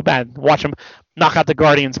 it's not too bad. Watch them knock out the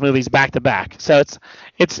Guardians movies back to back. So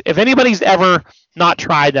it's if anybody's ever not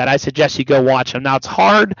tried that, I suggest you go watch them. Now, it's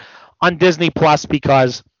hard on Disney Plus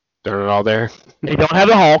because They're not all there. they don't have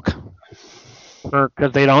the Hulk, or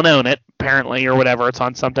because they don't own it apparently, or whatever. It's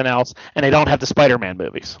on something else, and they don't have the Spider-Man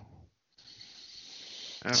movies.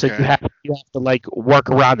 Okay. So you have to like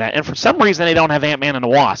work around that. And for some reason, they don't have Ant-Man and the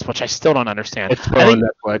Wasp, which I still don't understand. It's on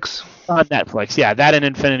Netflix. On Netflix, yeah, that and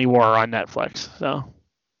Infinity War are on Netflix. So,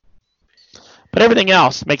 but everything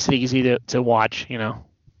else makes it easy to watch. Yeah,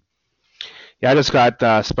 I just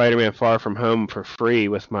got Spider-Man Far From Home for free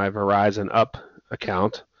with my Verizon Up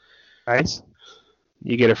account. Nice.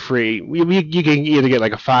 You get a free. You can either get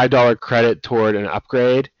like a $5 credit toward an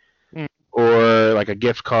upgrade, or like a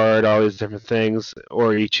gift card, all these different things,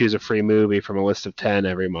 or you choose a free movie from a list of 10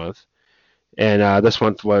 every month. And this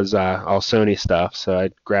month was all Sony stuff, so I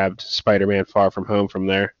grabbed Spider-Man Far From Home from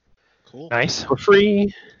there. Cool. Nice. For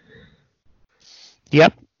free.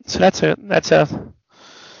 Yep. So it's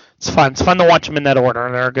fun. It's fun to watch them in that order.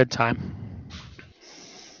 They're a good time.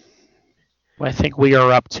 I think we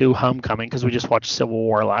are up to Homecoming because we just watched Civil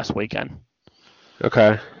War last weekend.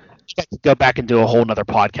 Okay. I could go back and do a whole nother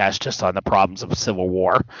podcast just on the problems of Civil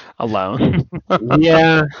War alone.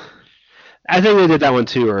 Yeah. I think they did that one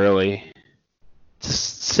too early.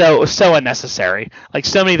 So unnecessary. Like,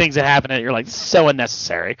 so many things that happen and you're like, so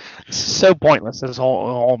unnecessary. It's so pointless, this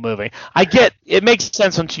whole movie. I get it makes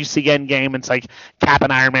sense once you see Endgame. It's like Cap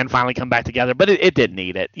and Iron Man finally come back together, but it didn't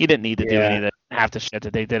need it. You didn't need to do any of the half the shit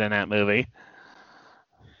that they did in that movie.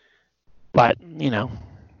 But,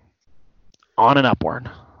 on and upward.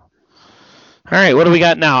 All right, what do we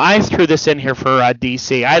got now? I threw this in here for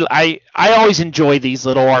DC. I always enjoy these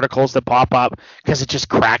little articles that pop up because it just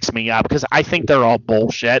cracks me up because I think they're all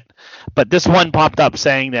bullshit. But this one popped up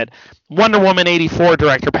saying that Wonder Woman 84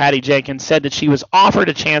 director Patty Jenkins said that she was offered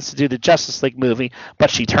a chance to do the Justice League movie, but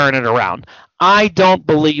she turned it around. I don't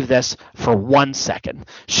believe this for 1 second.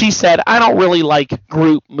 She said, I don't really like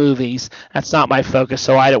group movies. That's not my focus,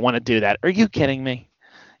 so I don't want to do that. Are you kidding me?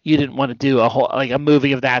 You didn't want to do a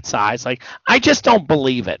movie of that size. Like, I just don't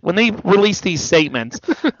believe it. When they release these statements,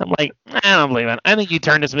 I'm like, I don't believe it. I think you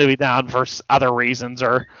turned this movie down for other reasons,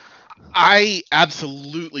 or I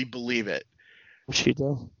absolutely believe it. She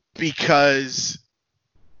do. Because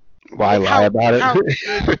why lie about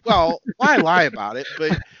it? Why lie about it?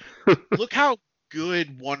 But look how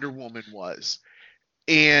good Wonder Woman was,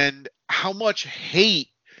 and how much hate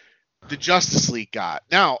the Justice League got.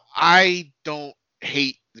 Now, I don't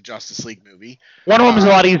hate the Justice League movie. Wonder Woman's a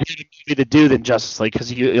lot easier to do than Justice League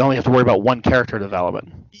because you only have to worry about one character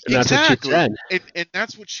development. And that's what she said. And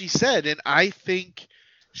that's what she said. And I think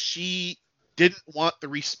she didn't want the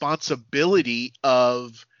responsibility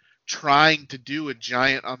of trying to do a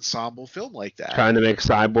giant ensemble film like that. Trying to make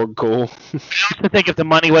Cyborg cool. I think if the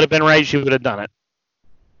money would have been right, she would have done it.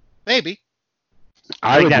 Maybe.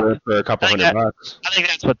 I would do it for a couple $100. I think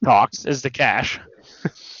that's what talks, is the cash.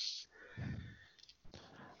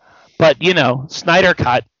 But, Snyder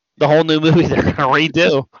cut the whole new movie they're going to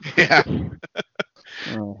redo. Yeah.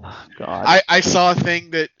 Oh, God. I saw a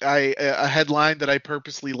thing a headline that I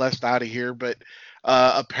purposely left out of here, but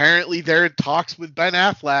apparently they're in talks with Ben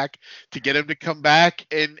Affleck to get him to come back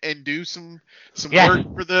and do some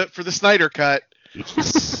work for the Snyder cut.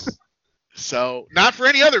 So, not for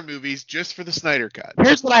any other movies, just for the Snyder cut.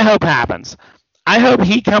 Here's what I hope happens. I hope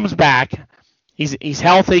he comes back. He's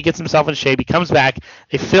healthy, gets himself in shape. He comes back.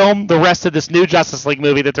 They film the rest of this new Justice League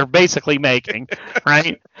movie that they're basically making,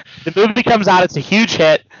 right? The movie comes out. It's a huge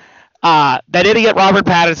hit. That idiot Robert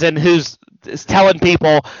Pattinson, who's telling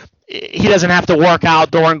people he doesn't have to work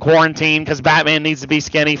out during quarantine because Batman needs to be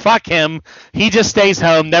skinny. Fuck him. He just stays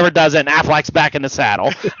home, never does it, and Affleck's back in the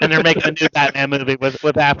saddle. And they're making a new Batman movie with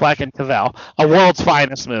Affleck and Cavill, a world's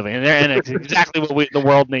finest movie. And it's exactly what the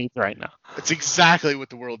world needs right now. It's exactly what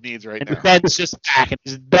the world needs right now. Ben's just back, and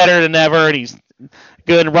he's better than ever, and he's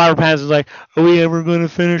good. And Robert Pattinson's like, are we ever going to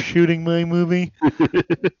finish shooting my movie?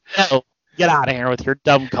 No. Get out of here with your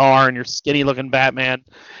dumb car and your skinny-looking Batman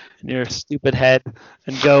and your stupid head,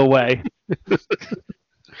 and go away. This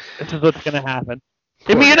is what's going to happen.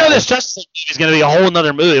 I mean, this Justice League is going to be a whole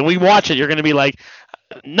other movie. And we watch it, you're going to be like,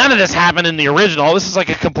 none of this happened in the original. This is like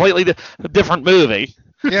a completely different movie.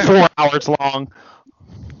 Yeah. 4 hours long.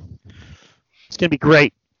 It's going to be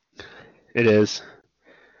great. It is.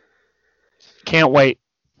 Can't wait.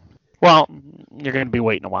 Well, you're going to be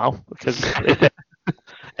waiting a while because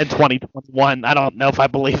in 2021, I don't know if I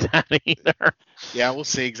believe that either. Yeah, we'll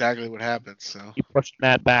see exactly what happens. So Keep pushing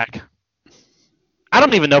that back. I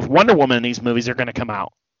don't even know if Wonder Woman in these movies are going to come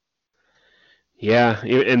out. Yeah,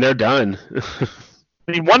 and they're done.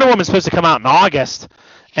 I mean, Wonder Woman's supposed to come out in August,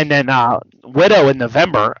 and then Widow in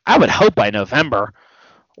November. I would hope by November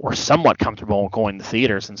we're somewhat comfortable going to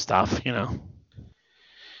theaters and stuff,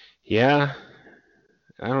 Yeah,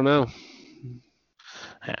 I don't know.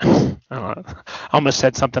 Yeah. I don't know. I almost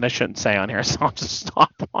said something I shouldn't say on here, so I'll just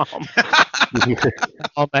stop on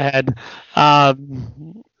the head.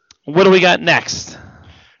 What do we got next?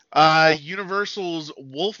 Universal's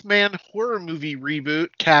Wolfman horror movie reboot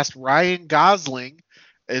cast Ryan Gosling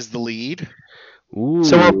as the lead. Ooh.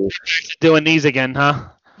 So we're doing these again, huh?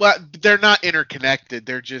 Well, they're not interconnected.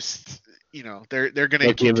 They're just, they're going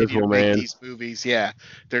to continue to make these movies. Yeah,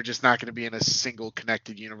 they're just not going to be in a single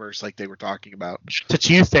connected universe like they were talking about. That's what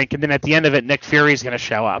you think, and then at the end of it, Nick Fury's going to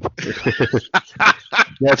show up.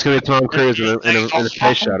 Yeah, it's going to be Tom Cruise in a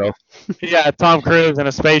space shuttle. Yeah, Tom Cruise in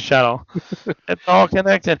a space shuttle. It's all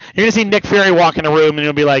connected. You're going to see Nick Fury walk in a room, and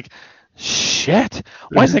you'll be like, shit,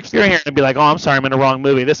 why is Nick Fury here? And be like, oh, I'm sorry, I'm in the wrong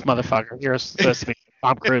movie. This motherfucker here is supposed to be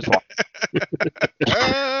Tom Cruise.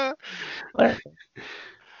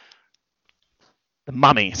 The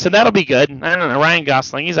Mummy. So that'll be good. I don't know. Ryan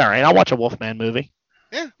Gosling, he's all right. I'll watch a Wolfman movie.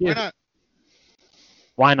 Yeah, why not?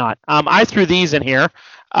 Why not? I threw these in here.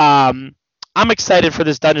 I'm excited for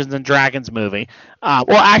this Dungeons and Dragons movie. Well,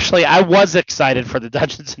 actually, I was excited for the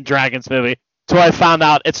Dungeons and Dragons movie until I found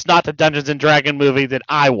out it's not the Dungeons and Dragons movie that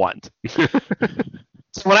I want.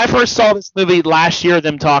 So when I first saw this movie last year,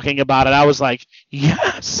 them talking about it, I was like,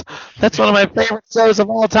 yes, that's one of my favorite shows of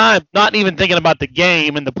all time. Not even thinking about the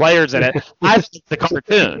game and the players in it. I think the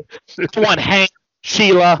cartoon. I want Hank,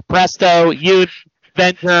 Sheila, Presto, you,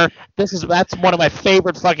 Venture. That's one of my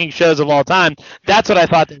favorite fucking shows of all time. That's what I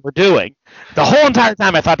thought they were doing. The whole entire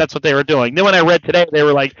time I thought that's what they were doing. Then when I read today, they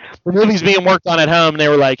were like, the movie's being worked on at home, and they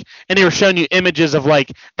were like, and they were showing you images of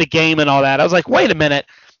like the game and all that. I was like, wait a minute.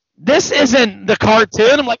 This isn't the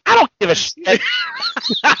cartoon. I'm like, I don't give a shit.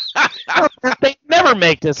 They never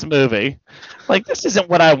make this movie. Like, this isn't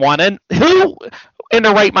what I wanted. Who in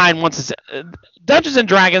their right mind wants to? Dungeons and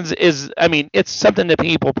Dragons is, I mean, it's something that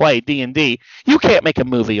people play, D&D. You can't make a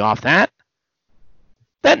movie off that.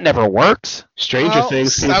 That never works. Stranger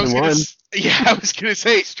Things season 1. Yeah, I was going to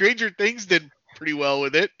say, Stranger Things did pretty well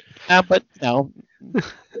with it. But,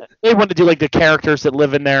 they want to do like the characters that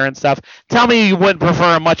live in there and stuff. Tell me you wouldn't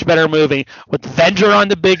prefer a much better movie with Venger on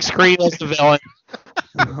the big screen as the villain.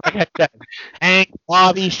 Like I said, Hank,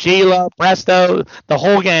 Bobby, Sheila, Presto, the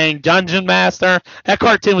whole gang, Dungeon Master. That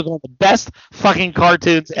cartoon was one of the best fucking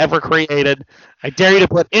cartoons ever created. I dare you to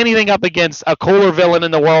put anything up against a cooler villain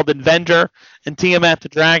in the world than Venger and Tiamat the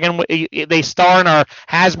Dragon. They star in our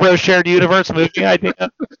Hasbro Shared Universe movie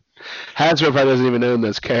idea. Hasbro probably doesn't even own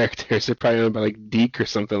those characters. They're probably owned by like Deke or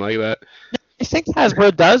something like that. I think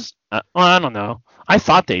Hasbro does. I don't know. I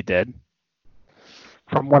thought they did.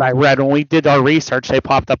 From what I read, when we did our research, they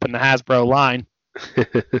popped up in the Hasbro line.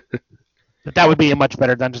 But that would be a much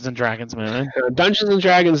better Dungeons and Dragons movie. Dungeons and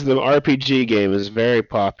Dragons, the RPG game, is very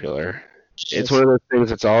popular. It's one of those things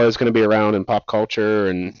that's always going to be around in pop culture,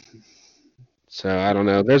 and so I don't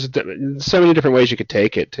know. There's so many different ways you could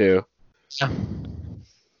take it too. Yeah.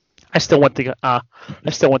 I still want the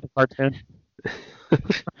cartoon.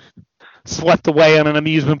 Swept away on an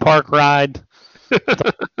amusement park ride.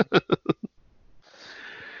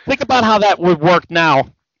 Think about how that would work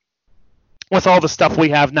now with all the stuff we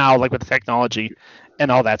have now, like with the technology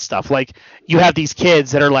and all that stuff. Like, you have these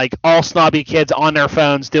kids that are like all snobby kids on their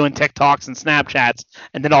phones doing TikToks and Snapchats,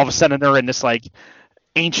 and then all of a sudden they're in this like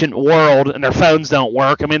ancient world and their phones don't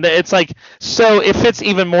work. I mean, it's like, so it fits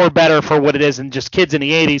even more better for what it is than just kids in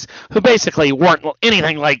the 80s who basically weren't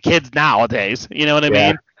anything like kids nowadays. You know what I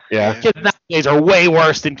mean? Yeah. Kids nowadays are way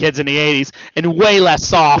worse than kids in the 80s and way less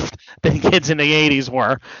soft than kids in the 80s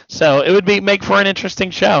were. So it would make for an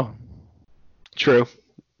interesting show. True.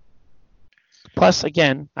 Plus,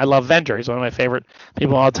 again, I love Venger. He's one of my favorite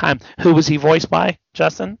people all the time. Who was he voiced by,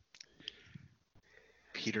 Justin?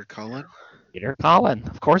 Peter Cullen. Peter Cullen.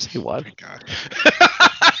 Of course he was. Oh my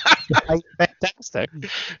God. Fantastic.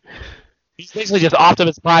 He's basically just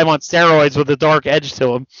Optimus Prime on steroids with a dark edge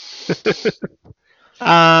to him.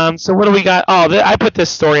 So what do we got? Oh, I put this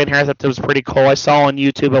story in here. I thought it was pretty cool. I saw on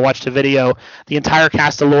YouTube. I watched a video. The entire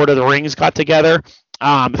cast of Lord of the Rings got together.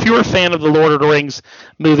 If you're a fan of the Lord of the Rings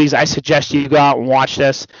movies, I suggest you go out and watch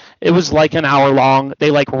this. It was like an hour long.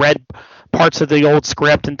 They like read parts of the old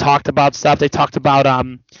script and talked about stuff. They talked about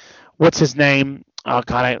what's his name? Oh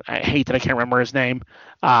God, I hate that I can't remember his name.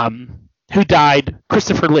 Who died?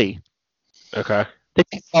 Christopher Lee. Okay. They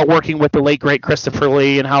talked about working with the late great Christopher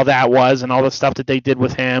Lee and how that was and all the stuff that they did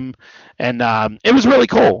with him, and it was really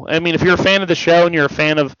cool. I mean, if you're a fan of the show and you're a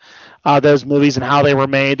fan of those movies and how they were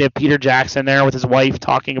made, they have Peter Jackson there with his wife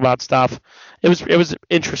talking about stuff. It was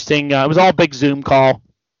interesting. It was all a big Zoom call.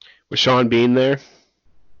 Was Sean Bean there?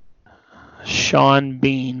 Sean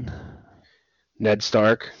Bean. Ned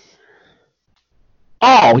Stark.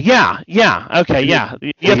 Oh yeah. Okay, yeah.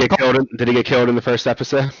 Did he get killed in the first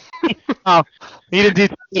episode? Oh, he didn't do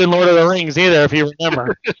good in Lord of the Rings either, if you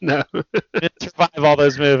remember. No. He didn't survive all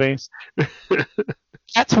those movies.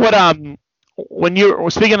 That's what when you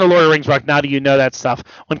were speaking of Lord of the Rings, Rock, now do you know that stuff?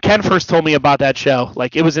 When Ken first told me about that show,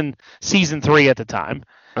 like it was in season 3 at the time,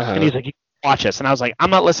 and he's like, "You watch this," and I was like, "I'm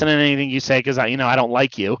not listening to anything you say because I don't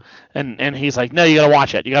like you," and he's like, "No, you gotta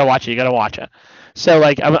watch it. You gotta watch it. You gotta watch it." So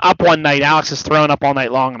like I'm up one night, Alex is throwing up all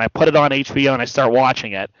night long, and I put it on HBO and I start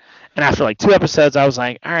watching it. And after like 2 episodes, I was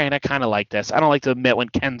like, all right, I kind of like this. I don't like to admit when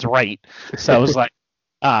Ken's right, so I was like,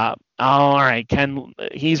 oh, all right, Ken,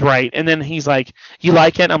 he's right. And then he's like, you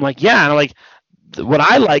like it? I'm like, yeah. And I'm like, what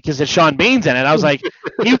I like is that Sean Bean's in it. I was like,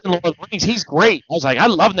 he's in Lord of the Rings. He's great. I was like, I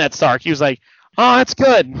love Ned Stark. He was like, oh, that's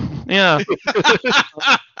good. Yeah.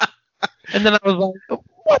 And then I was like,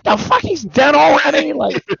 what the fuck? He's dead already?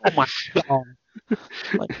 Like, oh my God.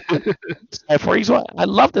 Like, I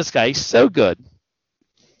love this guy. He's so good.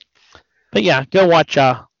 But yeah, go watch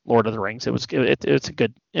Lord of the Rings. It was filled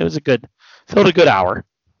a good hour.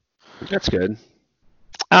 That's good.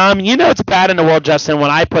 It's bad in the world, Justin, when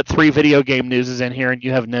I put 3 video game newses in here and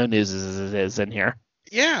you have no newses in here.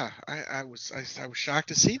 Yeah, I was shocked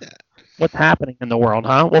to see that. What's happening in the world,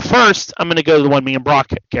 huh? Well, first, I'm going to go to the one me and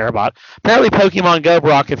Brock care about. Apparently, Pokemon Go,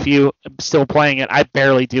 Brock, if you still playing it, I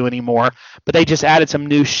barely do anymore. But they just added some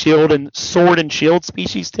new sword and shield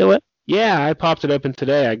species to it. Yeah, I popped it open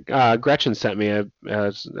today. Gretchen sent me a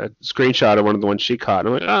screenshot of one of the ones she caught. And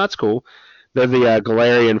I'm like, oh, that's cool. The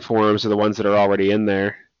Galarian forms are the ones that are already in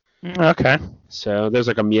there. Okay. So there's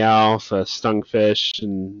like a Meowth, a Stunfisk,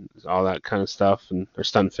 and all that kind of stuff, or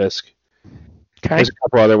Stunfisk. Okay. There's a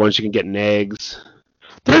couple other ones you can get in eggs.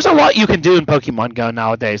 There's a lot you can do in Pokemon Go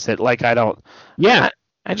nowadays that, like, I don't... Yeah.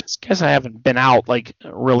 I just guess I haven't been out, like,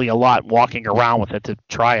 really a lot walking around with it to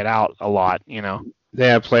try it out a lot, They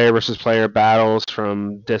have player versus player battles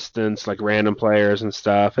from distance, like random players and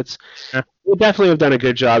stuff. We definitely have done a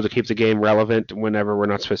good job to keep the game relevant whenever we're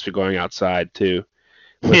not supposed to be going outside, too.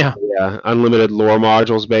 Yeah. Unlimited lore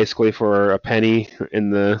modules, basically, for a penny in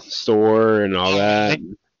the store and all that.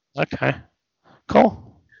 Okay.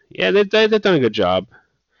 Cool. Yeah, they've done a good job.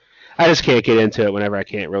 I just can't get into it whenever I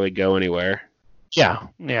can't really go anywhere. Yeah.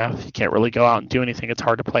 If you can't really go out and do anything, it's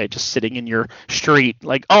hard to play it just sitting in your street.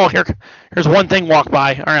 Like, oh, here's one thing walk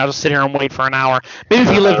by. All right, I'll just sit here and wait for an hour. Maybe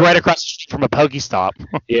if you lived right across the street from a Pokestop.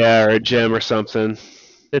 Yeah, or a gym or something.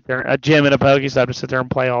 Sit there, a gym and a Pokestop, to sit there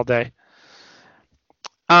and play all day.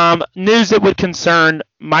 News that would concern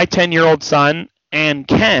my 10-year-old son and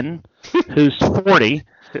Ken, who's 40,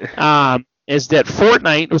 is that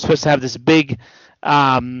Fortnite was supposed to have this big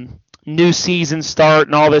new season start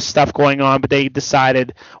and all this stuff going on, but they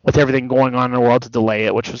decided with everything going on in the world to delay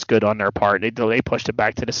it, which was good on their part. They pushed it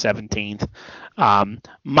back to the 17th.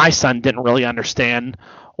 My son didn't really understand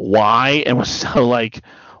why, and was so like,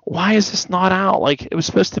 why is this not out? Like, it was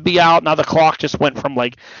supposed to be out. Now the clock just went from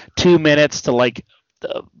like 2 minutes to like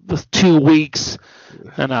the 2 weeks,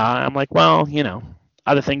 and I'm like, well,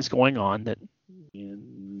 other things going on that.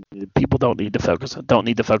 people don't need to focus on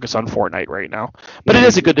Fortnite right now. But it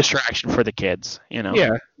is a good distraction for the kids, you know.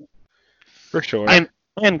 Yeah, for sure. And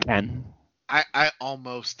Ken. I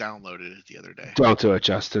almost downloaded it the other day. Don't do it,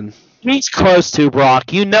 Justin. He's close to,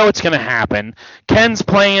 Brock. You know it's going to happen. Ken's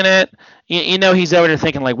playing it. You know he's over there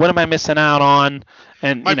thinking, like, what am I missing out on?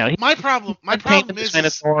 And, my problem is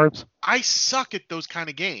I suck at those kind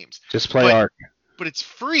of games. Just play Ark. But it's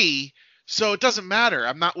free, so it doesn't matter.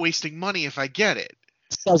 I'm not wasting money if I get it.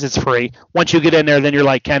 It says it's free. Once you get in there, then you're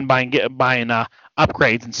like Ken buying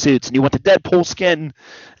upgrades and suits, and you want the Deadpool skin.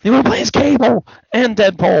 You want to play as Cable and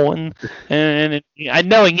Deadpool, and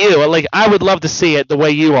knowing you, like I would love to see it the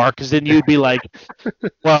way you are, because then you'd be like,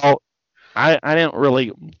 well, I didn't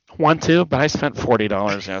really want to, but I spent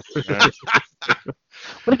 $40 yesterday.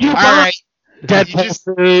 What did you buy? All right. Deadpool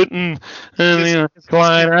suit and his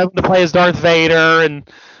glider. I want to play as Darth Vader, and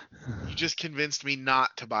you just convinced me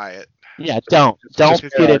not to buy it. Yeah, don't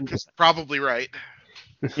get in. Probably right.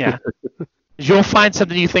 Yeah. You'll find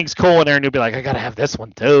something you think's cool in there, and you'll be like, I gotta have this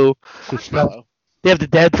one too. Marshmallow. They have the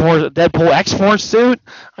Deadpool X-Force suit.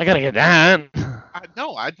 I gotta get that.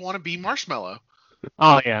 No, I'd want to be Marshmallow.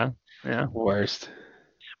 Oh yeah. Worst.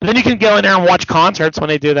 But then you can go in there and watch concerts when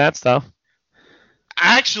they do that stuff.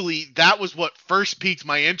 Actually, that was what first piqued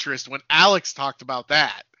my interest when Alex talked about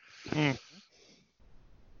that. Mm.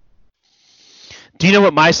 Do you know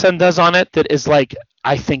what my son does on it that is, like,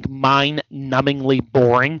 I think mind-numbingly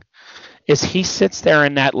boring? Is he sits there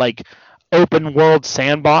in that, like, open world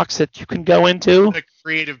sandbox that you can go into. The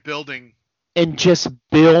creative building. And just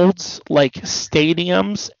builds, like,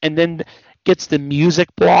 stadiums, and then gets the music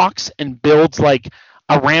blocks and builds, like,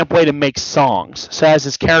 a rampway to make songs. So as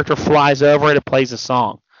his character flies over it, it plays a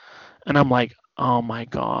song. And I'm like, oh, my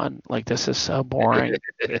God. Like, this is so boring.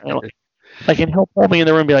 Like, and he'll pull me in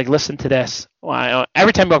the room and be like, listen to this. Well,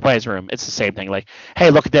 every time I walk by his room, it's the same thing. Like, hey,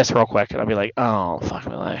 look at this real quick. And I'll be like, oh, fuck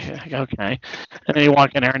me. Like, okay. And then you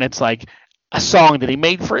walk in there and it's like a song that he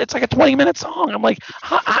made for, it's like a 20-minute song. I'm like,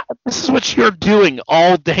 this is what you're doing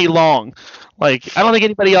all day long. Like, I don't think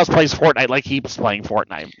anybody else plays Fortnite like he was playing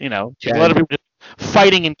Fortnite. You know, a lot of people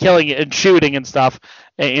fighting and killing and shooting and stuff,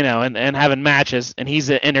 you know, and having matches. And he's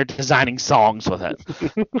in there designing songs with it.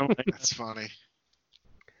 That's funny.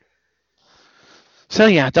 So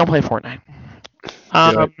yeah, don't play Fortnite.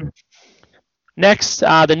 Next,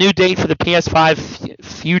 the new date for the PS5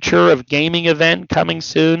 Future of Gaming event coming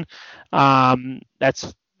soon.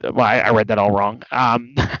 That's I read that all wrong.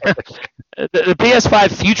 The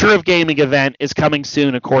PS5 Future of Gaming event is coming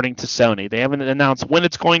soon, according to Sony. They haven't announced when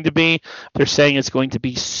it's going to be. They're saying it's going to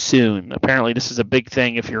be soon. Apparently, this is a big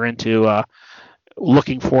thing if you're into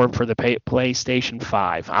looking forward for the PlayStation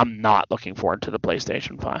 5. I'm not looking forward to the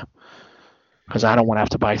PlayStation 5. Because I don't want to have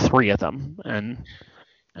to buy 3 of them, and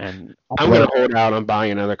I'm gonna hold out on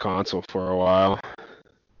buying another console for a while.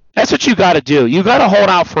 That's what you got to do. You got to hold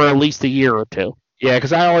out for at least a year or two. Yeah,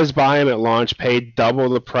 because I always buy them at launch, pay double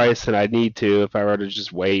the price that I'd need to if I were to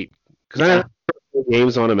just wait. Because I don't have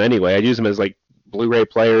games on them anyway. I'd use them as like Blu-ray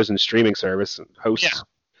players and streaming service and hosts.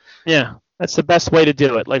 Yeah, that's the best way to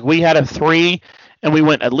do it. Like we had a 3, and we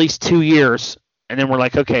went at least 2 years. And then we're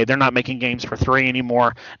like, okay, they're not making games for 3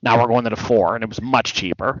 anymore. Now we're going to the 4, and it was much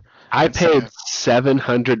cheaper. I paid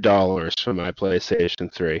 $700 for my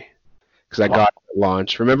PlayStation 3 because I got it at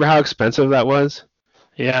launch. Remember how expensive that was?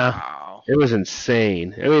 Yeah. Wow. It was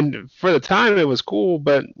insane. I mean, for the time, it was cool,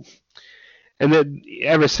 but and then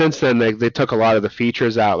ever since then, they took a lot of the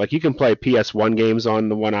features out. Like you can play PS1 games on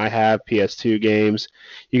the one I have, PS2 games.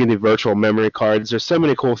 You can do virtual memory cards. There's so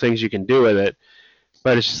many cool things you can do with it,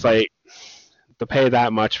 but it's just like, to pay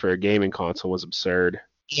that much for a gaming console was absurd.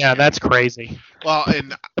 Yeah, that's crazy. Well, and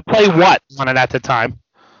to play what on it at the time?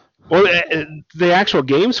 Well, the actual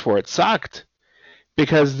games for it sucked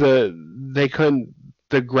because the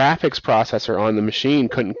graphics processor on the machine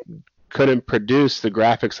couldn't produce the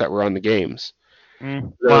graphics that were on the games. It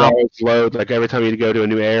would always load, like every time you'd go to a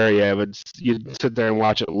new area, you'd sit there and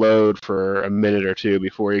watch it load for a minute or two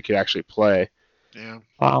before you could actually play. Yeah.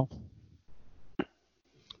 Wow.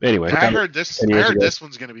 Anyway, I heard this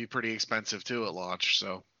one's going to be pretty expensive too at launch.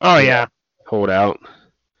 So. Oh yeah. Hold out.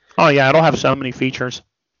 Oh yeah, it'll have so many features.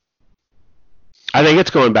 I think it's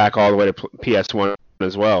going back all the way to PS1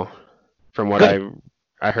 as well, from what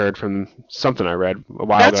I heard from something I read a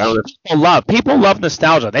while ago. People love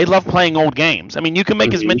nostalgia. They love playing old games. I mean, you can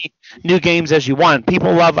make as many new games as you want.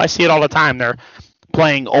 People love. I see it all the time. They're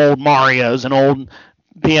playing old Marios and old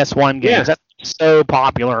PS1 games. Yeah. That's so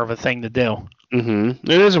popular of a thing to do. Mm-hmm.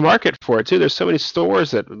 There's a market for it too. There's so many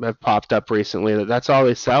stores that have popped up recently that's all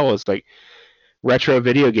they sell is like retro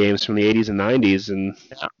video games from the 80s and 90s, and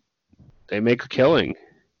they make a killing.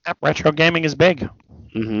 Retro gaming is big.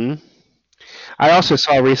 Mm-hmm. I also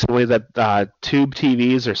saw recently that tube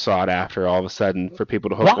TVs are sought after all of a sudden for people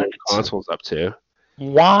to hook What? their consoles up to.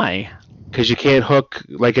 Why? Because you can't hook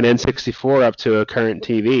like an N64 up to a current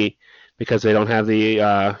TV because they don't have the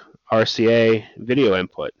RCA video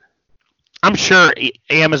input. I'm sure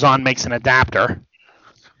Amazon makes an adapter.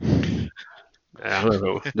 I don't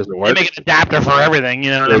know. Does it They work? make an adapter for everything. You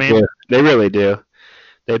know what I They mean? do. They really do.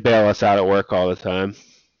 They bail us out at work all the time.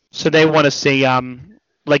 So they want to see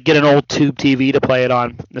like get an old tube TV to play it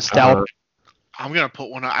on. Nostalgia. I'm gonna put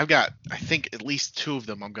one. I've got, I think, at least 2 of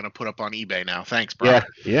them. I'm gonna put up on eBay now. Thanks, bro.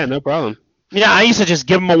 Yeah, no problem. Yeah, I used to just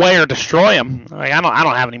give them away or destroy them. Like, I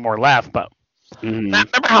don't have any more left. But remember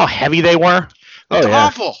how heavy they were? That's Oh, yeah.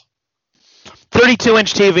 awful.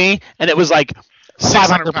 32-inch TV, and it was like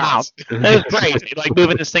 500 pounds. pounds. It was crazy. Like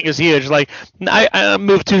moving this thing is huge. Like I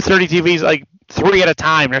moved 230 TVs like 3 at a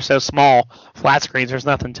time. They're so small. Flat screens. There's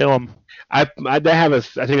nothing to them. I have I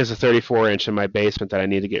think it's a 34-inch in my basement that I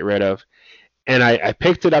need to get rid of. And I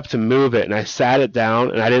picked it up to move it, and I sat it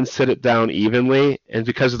down, and I didn't sit it down evenly. And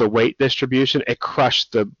because of the weight distribution, it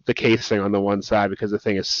crushed the casing on the one side because the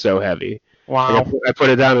thing is so heavy. Wow. And I put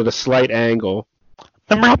it down at a slight angle.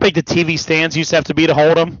 Remember how big the TV stands used to have to be to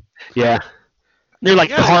hold them? Yeah. They're like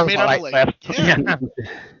Yeah, cars they're made on out of, like like- that. yeah.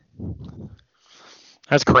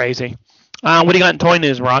 That's crazy. What do you got in toy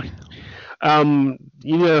news, Rock? You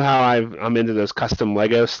know how I'm into those custom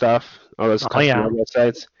Lego stuff, all those custom yeah. Lego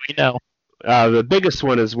sites. We know. The biggest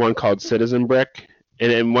one is one called Citizen Brick,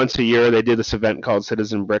 and once a year they do this event called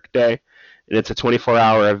Citizen Brick Day, and it's a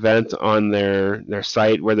 24-hour event on their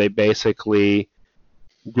site where they basically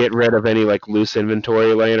get rid of any like loose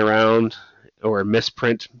inventory laying around or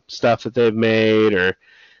misprint stuff that they've made or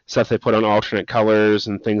stuff they put on alternate colors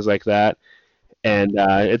and things like that. And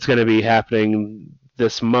it's going to be happening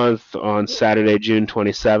this month on Saturday, June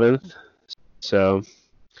 27th. So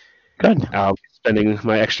Good. I'll be spending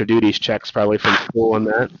my extra duties checks probably from school on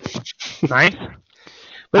that. Nice.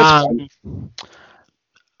 But it's fun.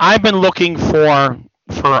 I've been looking for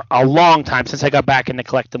a long time since I got back into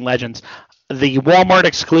collecting Legends, the Walmart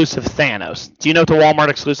exclusive Thanos. Do you know what the Walmart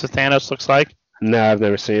exclusive Thanos looks like? No, I've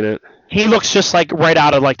never seen it. He looks just like right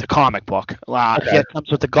out of like the comic book. Okay. It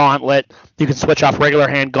comes with the gauntlet. You can switch off regular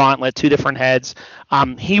hand gauntlet, 2 different heads.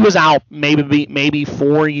 He was out maybe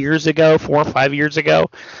 4 years ago, 4 or 5 years ago.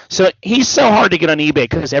 So he's so hard to get on eBay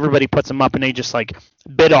because everybody puts him up and they just like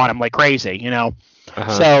bid on him like crazy, you know.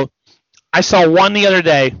 Uh-huh. So I saw one the other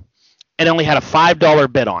day and only had a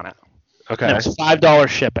 $5 bid on it. Okay. And it was $5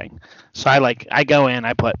 shipping. So I go in,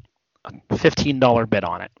 I put a $15 bid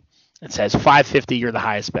on it. It says $5.50, you're the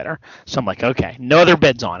highest bidder. So I'm like, okay, no other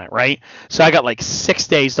bids on it, right? So I got like 6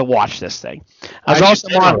 days to watch this thing. I was Why'd also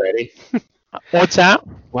you bid on. already? What's that?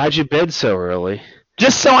 Why'd you bid so early?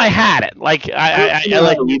 Just so I had it. Like I You know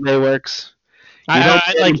like how eBay works. You I don't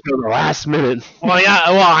bid like. until the last minute. Well, yeah,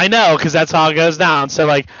 well, I know because that's how it goes down. So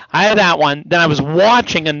like I had that one. Then I was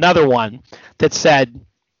watching another one that said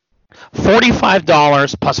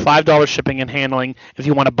 $45 plus $5 shipping and handling if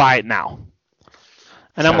you want to buy it now.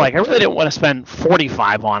 And I'm like, I really didn't want to spend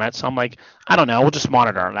 $45 on it, so I'm like, I don't know, we'll just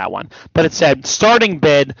monitor that one. But it said starting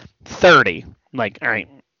bid $30. I'm like, all right,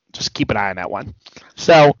 just keep an eye on that one.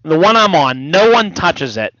 So the one I'm on, no one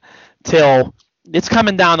touches it till it's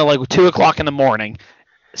coming down to like 2 o'clock in the morning.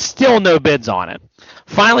 Still no bids on it.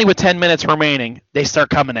 Finally, with 10 minutes remaining, they start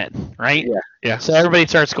coming in, right? Yeah. So everybody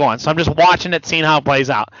starts going. So I'm just watching it, seeing how it plays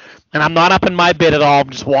out. And I'm not up in my bid at all. I'm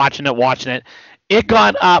just watching it. It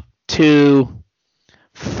got up to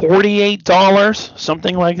 $48,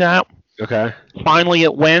 something like that. Okay. Finally,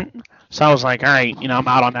 it went. So I was like, all right, I'm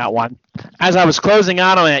out on that one. As I was closing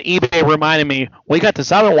out on it, eBay reminded me, we got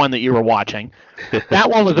this other one that you were watching. That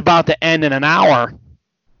one was about to end in an hour,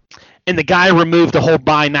 and the guy removed the whole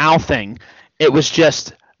buy now thing. It was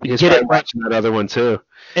just He's get it probably right. watching that other one too.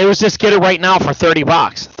 It was just get it right now for $30.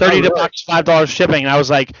 $30 bucks, $5 shipping. And I was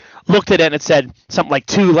like, looked at it and it said something like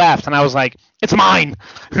 2 left, and I was like, it's mine.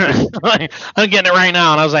 I'm getting it right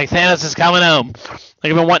now. And I was like, Thanos is coming home.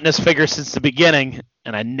 Like I've been wanting this figure since the beginning,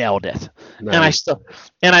 and I nailed it. Nice.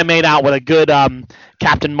 And I made out with a good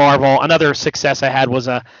Captain Marvel. Another success I had was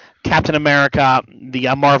a Captain America, the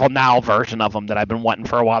Marvel Now version of him that I've been wanting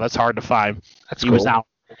for a while. That's hard to find. That's He cool. was out.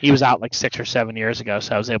 He was out like 6 or 7 years ago,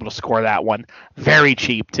 so I was able to score that one very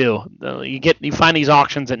cheap too. You find these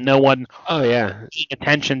auctions that no one Oh yeah. paying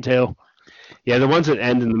attention to. Yeah, the ones that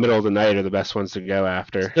end in the middle of the night are the best ones to go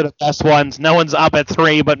after. They're the best ones. No one's up at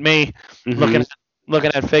 3 but me Mhm.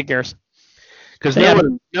 looking at figures. Because Yeah.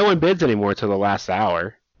 no one bids anymore till the last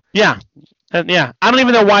hour. Yeah, yeah. I don't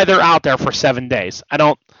even know why they're out there for 7 days. I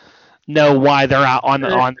don't. know why they're out on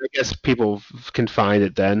the on. I guess people can find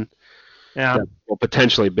it then. Yeah, That will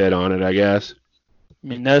potentially bid on it, I guess. I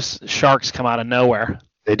mean those sharks come out of nowhere.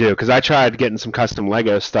 They do, because I tried getting some custom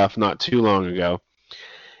Lego stuff not too long ago,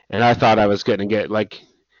 and I thought I was going to get like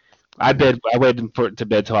I waited for it to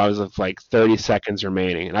bid till I was with like 30 seconds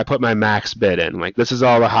remaining, and I put my max bid in. Like this is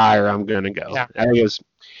all the higher I'm going to go. Yeah. I think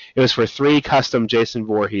it was for 3 custom Jason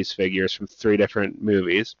Voorhees figures from 3 different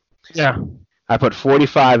movies. Yeah. I put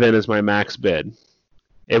 45 in as my max bid.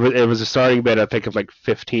 It was a starting bid I think of like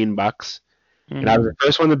 $15. And I was the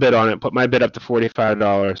first one to bid on it. Put my bid up to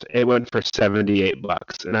 $45. It went for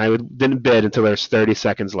 $78, and I didn't bid until there was 30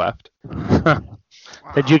 seconds left.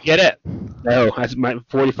 Did you get it? No, my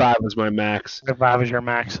 45 was my max. 45 was your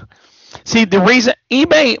max. See, the reason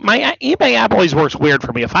my eBay app always works weird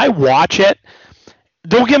for me. If I watch it,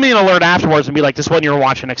 they'll give me an alert afterwards and be like, "This one you were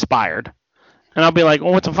watching expired," and I'll be like,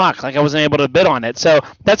 "Well, what the fuck?" Like I wasn't able to bid on it. So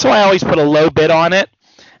that's why I always put a low bid on it.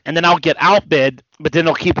 And then I'll get outbid, but then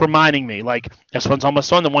they'll keep reminding me, like, this one's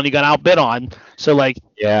almost on the one you got outbid on. So, like...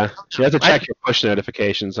 Yeah, you have to check your push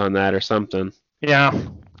notifications on that or something. Yeah.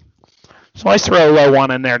 So I throw a low one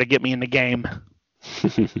in there to get me in the game.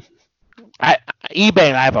 eBay I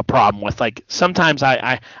have a problem with. Like, sometimes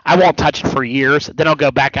I won't touch it for years. Then I'll go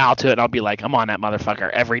back out to it, and I'll be like, I'm on that motherfucker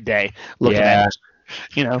every day looking at it.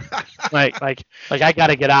 You know? like I got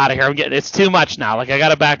to get out of here. It's too much now. Like, I got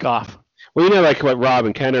to back off. Well, you know, like what Rob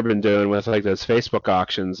and Ken have been doing with like those Facebook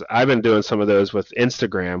auctions. I've been doing some of those with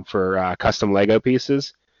Instagram for custom Lego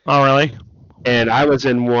pieces. Oh, really? And I was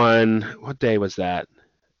in one. What day was that?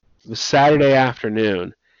 It was Saturday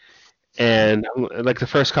afternoon. And like the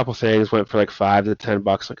first couple things went for like $5 to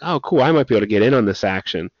 $10. Like, oh, cool! I might be able to get in on this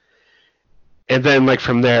action. And then like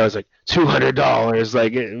from there, I was like $200.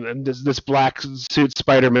 Like this black suit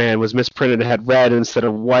Spider-Man was misprinted. It had red instead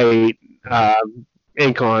of white.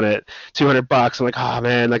 Ink on it, $200. I'm like, oh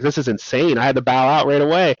man, like this is insane. I had to bow out right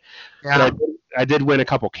away. Yeah. But I did win a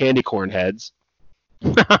couple candy corn heads.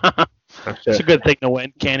 It's a good thing to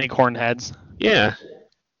win, candy corn heads. Yeah.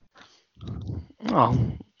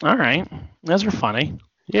 Oh, all right. Those are funny.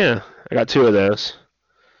 Yeah, I got 2 of those.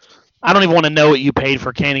 I don't even want to know what you paid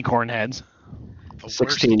for candy corn heads. The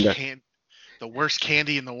worst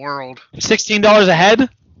candy in the world. $16 a head?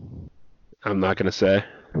 I'm not gonna say.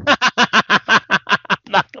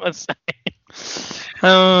 I'm not gonna say.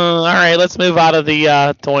 All right, let's move out of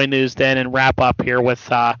the toy news then and wrap up here with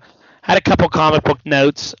had a couple comic book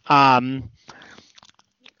notes.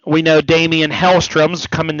 We know Damian Hellstrom's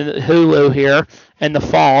coming to Hulu here in the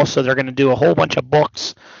fall, so they're going to do a whole bunch of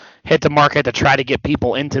books, hit the market to try to get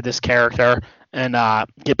people into this character and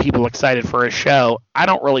get people excited for his show. I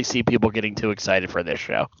don't really see people getting too excited for this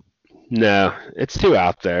show. No, it's too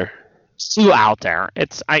out there. It's too out there.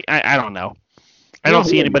 I don't know. I don't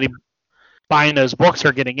see anybody buying those books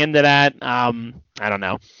or getting into that. I don't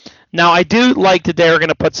know. Now, I do like that they're going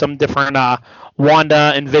to put some different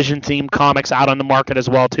Wanda and Vision themed comics out on the market as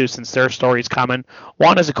well, too, since their story's coming.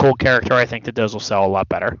 Wanda's a cool character. I think that those will sell a lot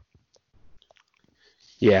better.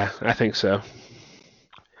 Yeah, I think so.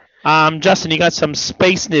 Justin, you got some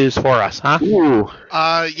space news for us, huh? Ooh.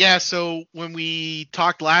 Yeah, so when we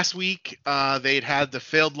talked last week, they'd had the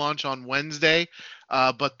failed launch on Wednesday,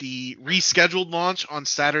 but the rescheduled launch on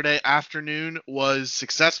Saturday afternoon was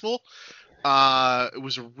successful. It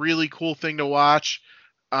was a really cool thing to watch.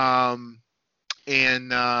 It was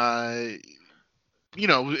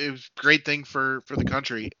a great thing for the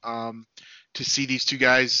country to see these two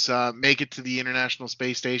guys make it to the International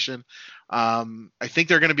Space Station. I think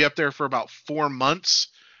they're going to be up there for about 4 months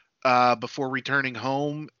before returning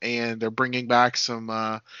home, and they're bringing back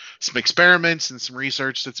some experiments and some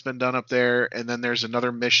research that's been done up there. And then there's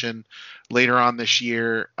another mission later on this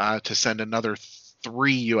year to send another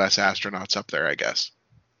 3 U.S. astronauts up there, I guess.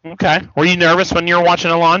 Okay. Were you nervous when you were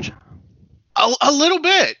watching the launch? A little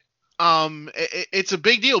bit. It's a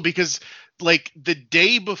big deal because, like, the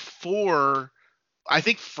day before, I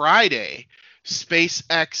think Friday,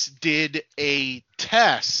 SpaceX did a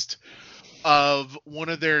test of one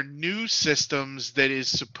of their new systems that is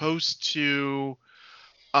supposed to,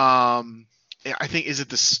 I think, is it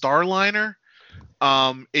the Starliner?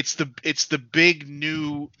 It's the big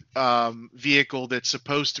new vehicle that's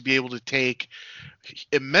supposed to be able to take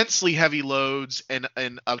immensely heavy loads and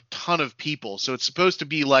a ton of people. So it's supposed to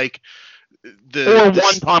be like one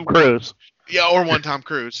Tom Cruise. Yeah, or one Tom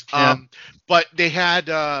Cruise. Yeah. But they had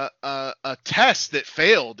a test that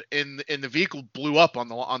failed, and the vehicle blew up on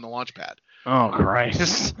the launch pad. Oh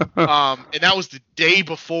Christ! And that was the day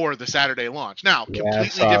before the Saturday launch. Now,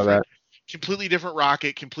 completely different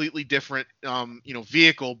rocket, completely different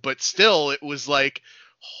vehicle, but still, it was like,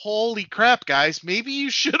 holy crap, guys, maybe you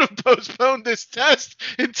should have postponed this test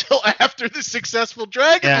until after the successful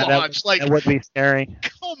Dragon launch. That would be scary.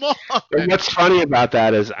 Come on. And what's funny about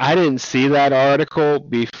that is I didn't see that article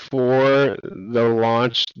before the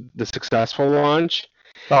launch, the successful launch.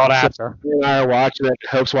 Oh, after. Me and I are watching it,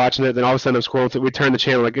 Hope's watching it, then all of a sudden I'm scrolling through, we turn the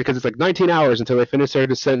channel because it's like 19 hours until they finish their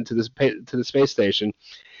descent to the space station.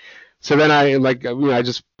 So then I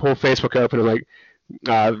just pull Facebook open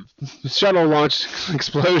and shuttle launch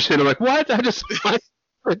explosion. I'm like, what? I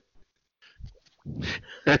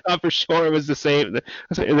thought for sure it was the same.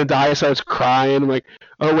 And the guy starts crying. I'm like,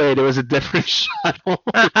 oh wait, it was a different shuttle.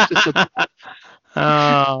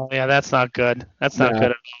 Oh yeah, that's not good. That's not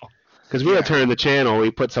good at all. Because we had turned the channel,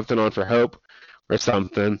 we put something on for Hope or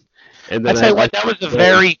something, and then that was a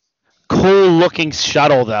very cool looking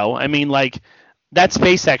shuttle, though. I mean, like that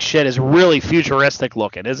SpaceX shit is really futuristic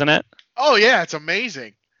looking, isn't it? Oh yeah, it's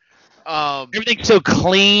amazing. Everything's so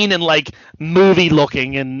clean and like movie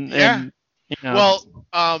looking, and you know. Well,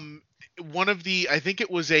 one of the, I think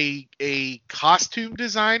it was a costume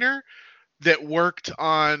designer that worked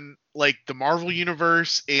on like the Marvel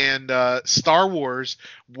Universe and Star Wars,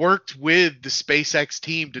 worked with the SpaceX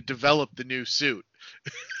team to develop the new suit.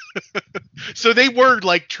 So they were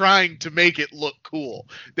like trying to make it look cool.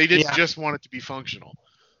 They didn't just want it to be functional.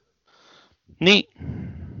 Neat.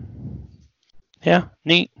 Yeah,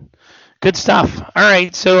 neat. Good stuff. All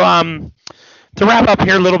right, so to wrap up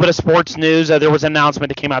here, a little bit of sports news. There was an announcement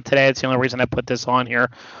that came out today. It's the only reason I put this on here.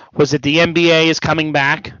 Was that the NBA is coming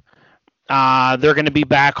back. They're going to be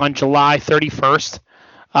back on July 31st.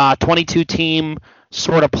 22-team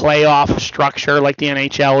sort of playoff structure like the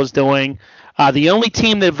NHL is doing. The only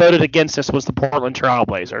team that voted against this was the Portland Trail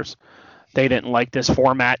Blazers. They didn't like this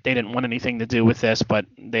format. They didn't want anything to do with this, but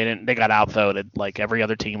they got outvoted. Like every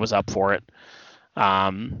other team was up for it.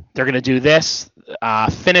 They're going to do this,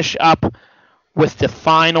 finish up with the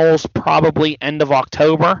finals probably end of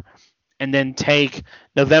October, and then take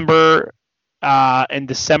November and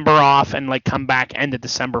December off, and like come back end of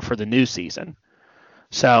December for the new season.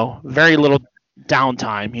 So very little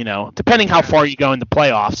downtime, depending how far you go in the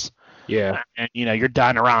playoffs. Yeah. And you're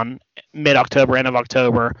done around mid-October, end of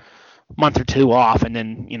October, month or two off, and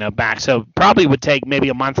then back. So probably would take maybe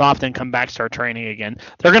a month off, then come back, start training again.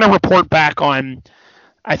 They're going to report back on,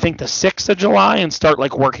 I think, the 6th of July and start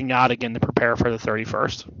like working out again to prepare for the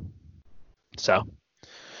 31st. So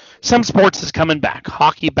some sports is coming back.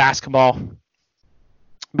 Hockey, basketball.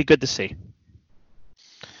 Be good to see.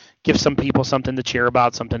 Give some people something to cheer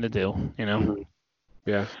about, something to do,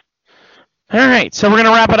 Yeah. All right, so we're going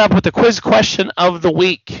to wrap it up with the quiz question of the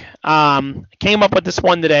week. Came up with this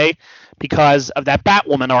one today because of that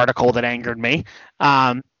Batwoman article that angered me.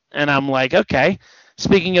 And I'm like, okay,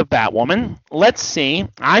 speaking of Batwoman, let's see.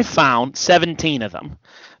 I found 17 of them.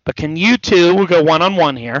 But can you two, we'll go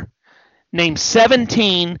one-on-one here, name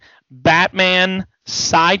 17 Batman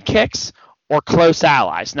sidekicks or close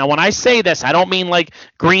allies? Now, when I say this, I don't mean like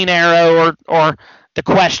Green Arrow or the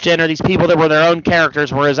Question or these people that were their own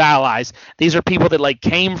characters were his allies. These are people that like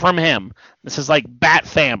came from him. This is like Bat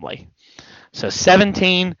Family. So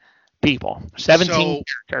 17 people, 17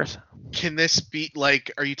 characters. Can this be like,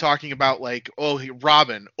 are you talking about like,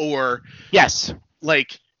 Robin, or yes,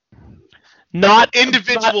 like not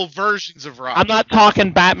individual versions of Robin? I'm not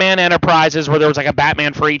talking Batman Enterprises where there was like a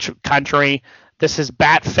Batman for each country. This is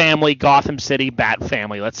Bat Family, Gotham City, Bat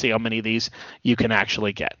Family. Let's see how many of these you can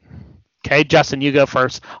actually get. Okay, Justin, you go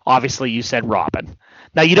first. Obviously, you said Robin.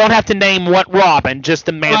 Now, you don't have to name what Robin, just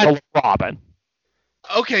the mantle of Robin.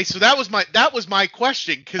 Okay, so that was my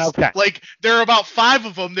question, because like there are about 5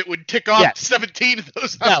 of them that would tick off 17 of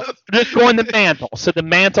those. No, just going the mantle. So the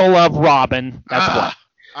mantle of Robin. That's what.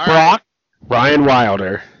 Brock? Right. Ryan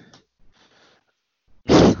Wilder.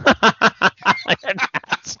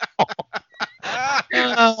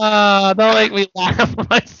 Don't make me laugh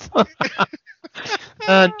myself.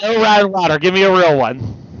 No Ryan Wilder. Give me a real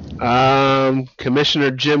one.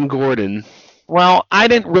 Commissioner Jim Gordon. Well, I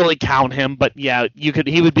didn't really count him, but yeah,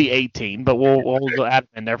 he would be 18, but we'll add him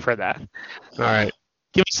in there for that. All right.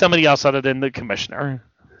 Give me somebody else other than the commissioner.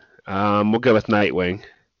 We'll go with Nightwing.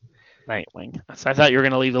 Nightwing. So I thought you were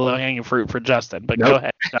going to leave the low-hanging fruit for Justin, but Go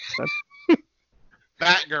ahead, Justin.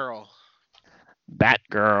 Batgirl.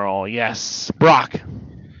 Batgirl, yes. Brock.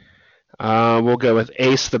 We'll go with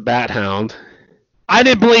Ace the Bat Hound. I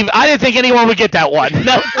didn't think anyone would get that one.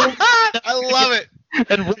 No. I love it.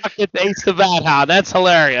 And Brock gets Ace the Bat Hound. That's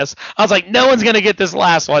hilarious. I was like, no one's going to get this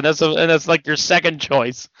last one. That's like your second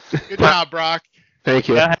choice. Good job, Brock. Thank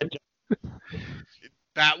you. Go ahead.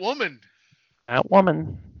 Batwoman.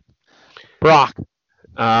 Batwoman. Brock.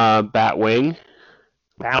 Batwing.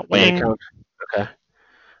 Batwing. Okay. I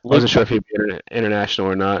wasn't sure if he'd be international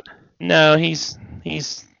or not. No, he's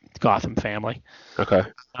Gotham family. Okay.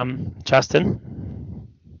 Justin.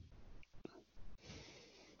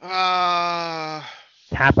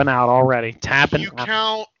 Tapping out already. Tapping.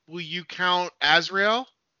 Will you count Azrael?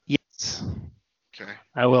 Yes. Okay.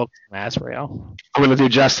 I will count Azrael. I'm gonna do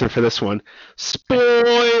Justin for this one.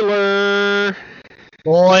 Spoiler.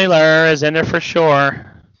 Spoiler is in there for sure.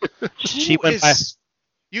 She went by.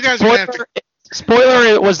 You guys are gonna have to.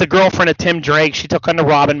 Spoiler was the girlfriend of Tim Drake. She took on the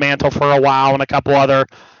Robin mantle for a while and a couple other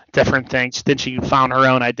different things. Then she found her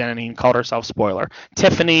own identity and called herself Spoiler.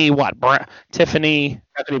 Tiffany, what? Tiffany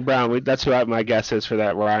Brown. That's who my guess is for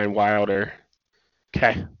that Ryan Wilder.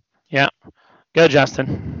 Okay. Yeah. Go,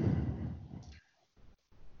 Justin.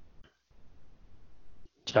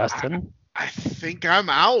 Justin. I think I'm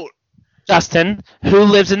out. Justin, who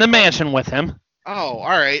lives in the mansion with him? Oh, all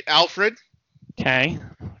right. Alfred. Okay.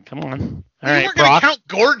 Come on. All you right, weren't going to count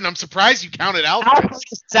Gordon. I'm surprised you counted Alfred. Alfred's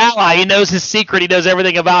his ally. He knows his secret. He knows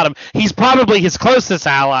everything about him. He's probably his closest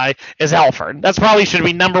ally is Alfred. That's probably should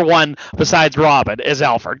be number one besides Robin is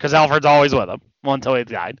Alfred, because Alfred's always with him. Well, until he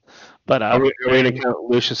died. But are we going to count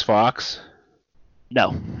Lucius Fox?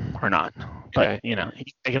 No, we're not. Okay. But, you know, you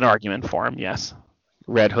can make an argument for him, yes.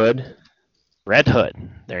 Red Hood? Red Hood.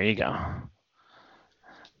 There you go.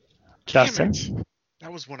 Justin?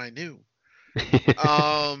 That was one I knew.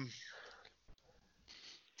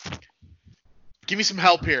 Give me some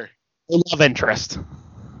help here. Love interest.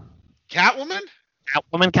 Catwoman?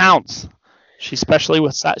 Catwoman counts. She's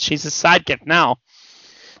she's his sidekick now.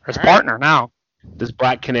 Or his partner now. Does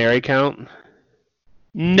Black Canary count?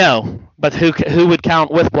 No, but who would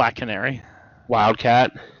count with Black Canary?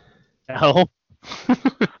 Wildcat? No.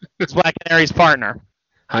 It's Black Canary's partner.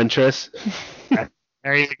 Huntress?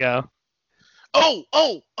 There you go. Oh!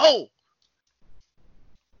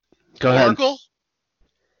 Go ahead.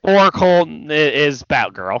 Oracle is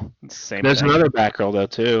Batgirl. It's the same There's thing. another Batgirl, though,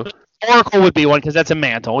 too. Oracle would be one because that's a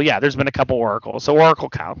mantle. Yeah, there's been a couple Oracles. So Oracle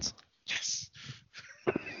counts. Yes.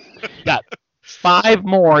 Got 5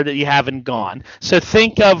 more that you haven't gone. So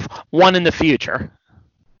think of one in the future.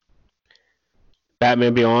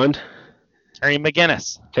 Batman Beyond? Terry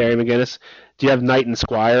McGinnis. Do you have Knight and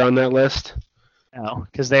Squire on that list? No,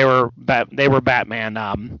 because they were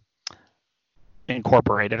Batman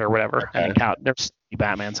Incorporated or whatever. Okay. I didn't count. There's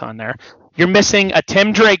Batmans on there. You're missing a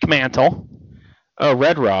Tim Drake mantle. Oh,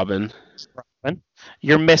 Red Robin.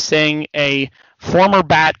 You're missing a former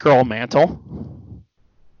Batgirl mantle.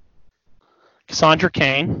 Cassandra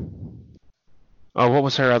Cain. Oh, what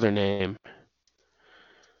was her other name?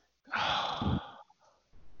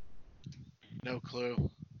 No clue.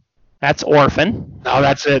 That's Orphan. Oh,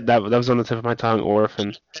 that's it. That was on the tip of my tongue.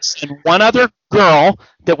 Orphan. And one other girl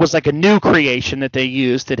that was like a new creation that they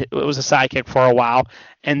used. That it was a sidekick for a while,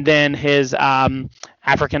 and then his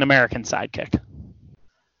African American sidekick.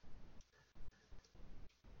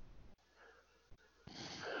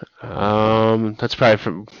 That's probably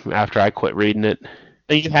from after I quit reading it.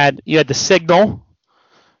 Then you had the Signal,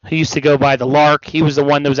 who used to go by the Lark. He was the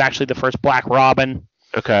one that was actually the first Black Robin.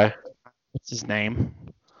 Okay. What's his name?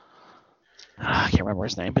 I can't remember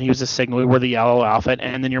his name, but he was a Signal. He wore the yellow outfit.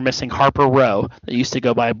 And then you're missing Harper Row, that used to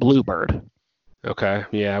go by Bluebird. Okay.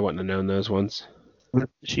 Yeah, I wouldn't have known those ones.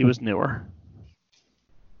 She was newer.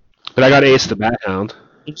 But I got Ace the Bat Hound.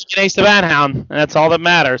 You get Ace the Bat Hound, and that's all that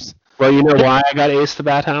matters. Well, you know why I got Ace the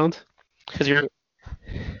Bat Hound? Because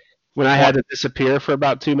when I had to disappear for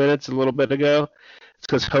about 2 minutes a little bit ago, it's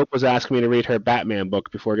because Hope was asking me to read her Batman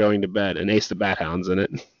book before going to bed, and Ace the Bat Hound's in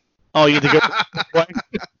it. Oh, you had to go.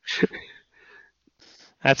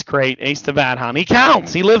 That's great. Ace the Bat Hound. He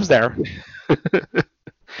counts. He lives there.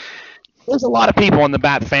 There's a lot of people in the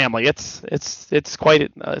Bat family. It's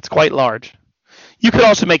quite large. You could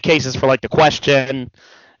also make cases for like the Question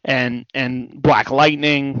and Black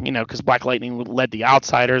Lightning, because Black Lightning led the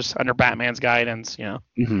Outsiders under Batman's guidance,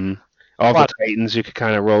 Mm-hmm. All the Titans, you could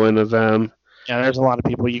kind of roll into them. Yeah, there's a lot of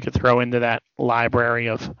people you could throw into that library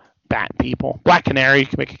of Bat people. Black Canary, you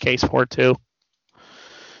can make a case for too.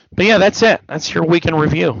 But yeah, that's it. That's your week in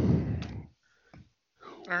review. All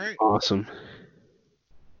right. Awesome.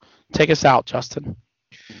 Take us out, Justin.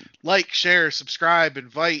 Like, share, subscribe,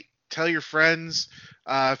 invite, tell your friends.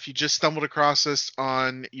 If you just stumbled across us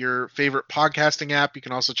on your favorite podcasting app, you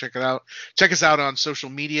can also check it out. Check us out on social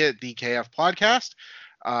media at the KF Podcast.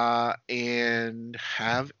 And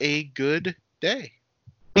have a good day.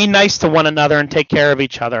 Be nice to one another and take care of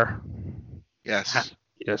each other. Yes.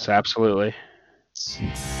 Yes, absolutely.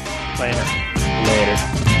 Later.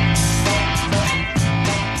 Later.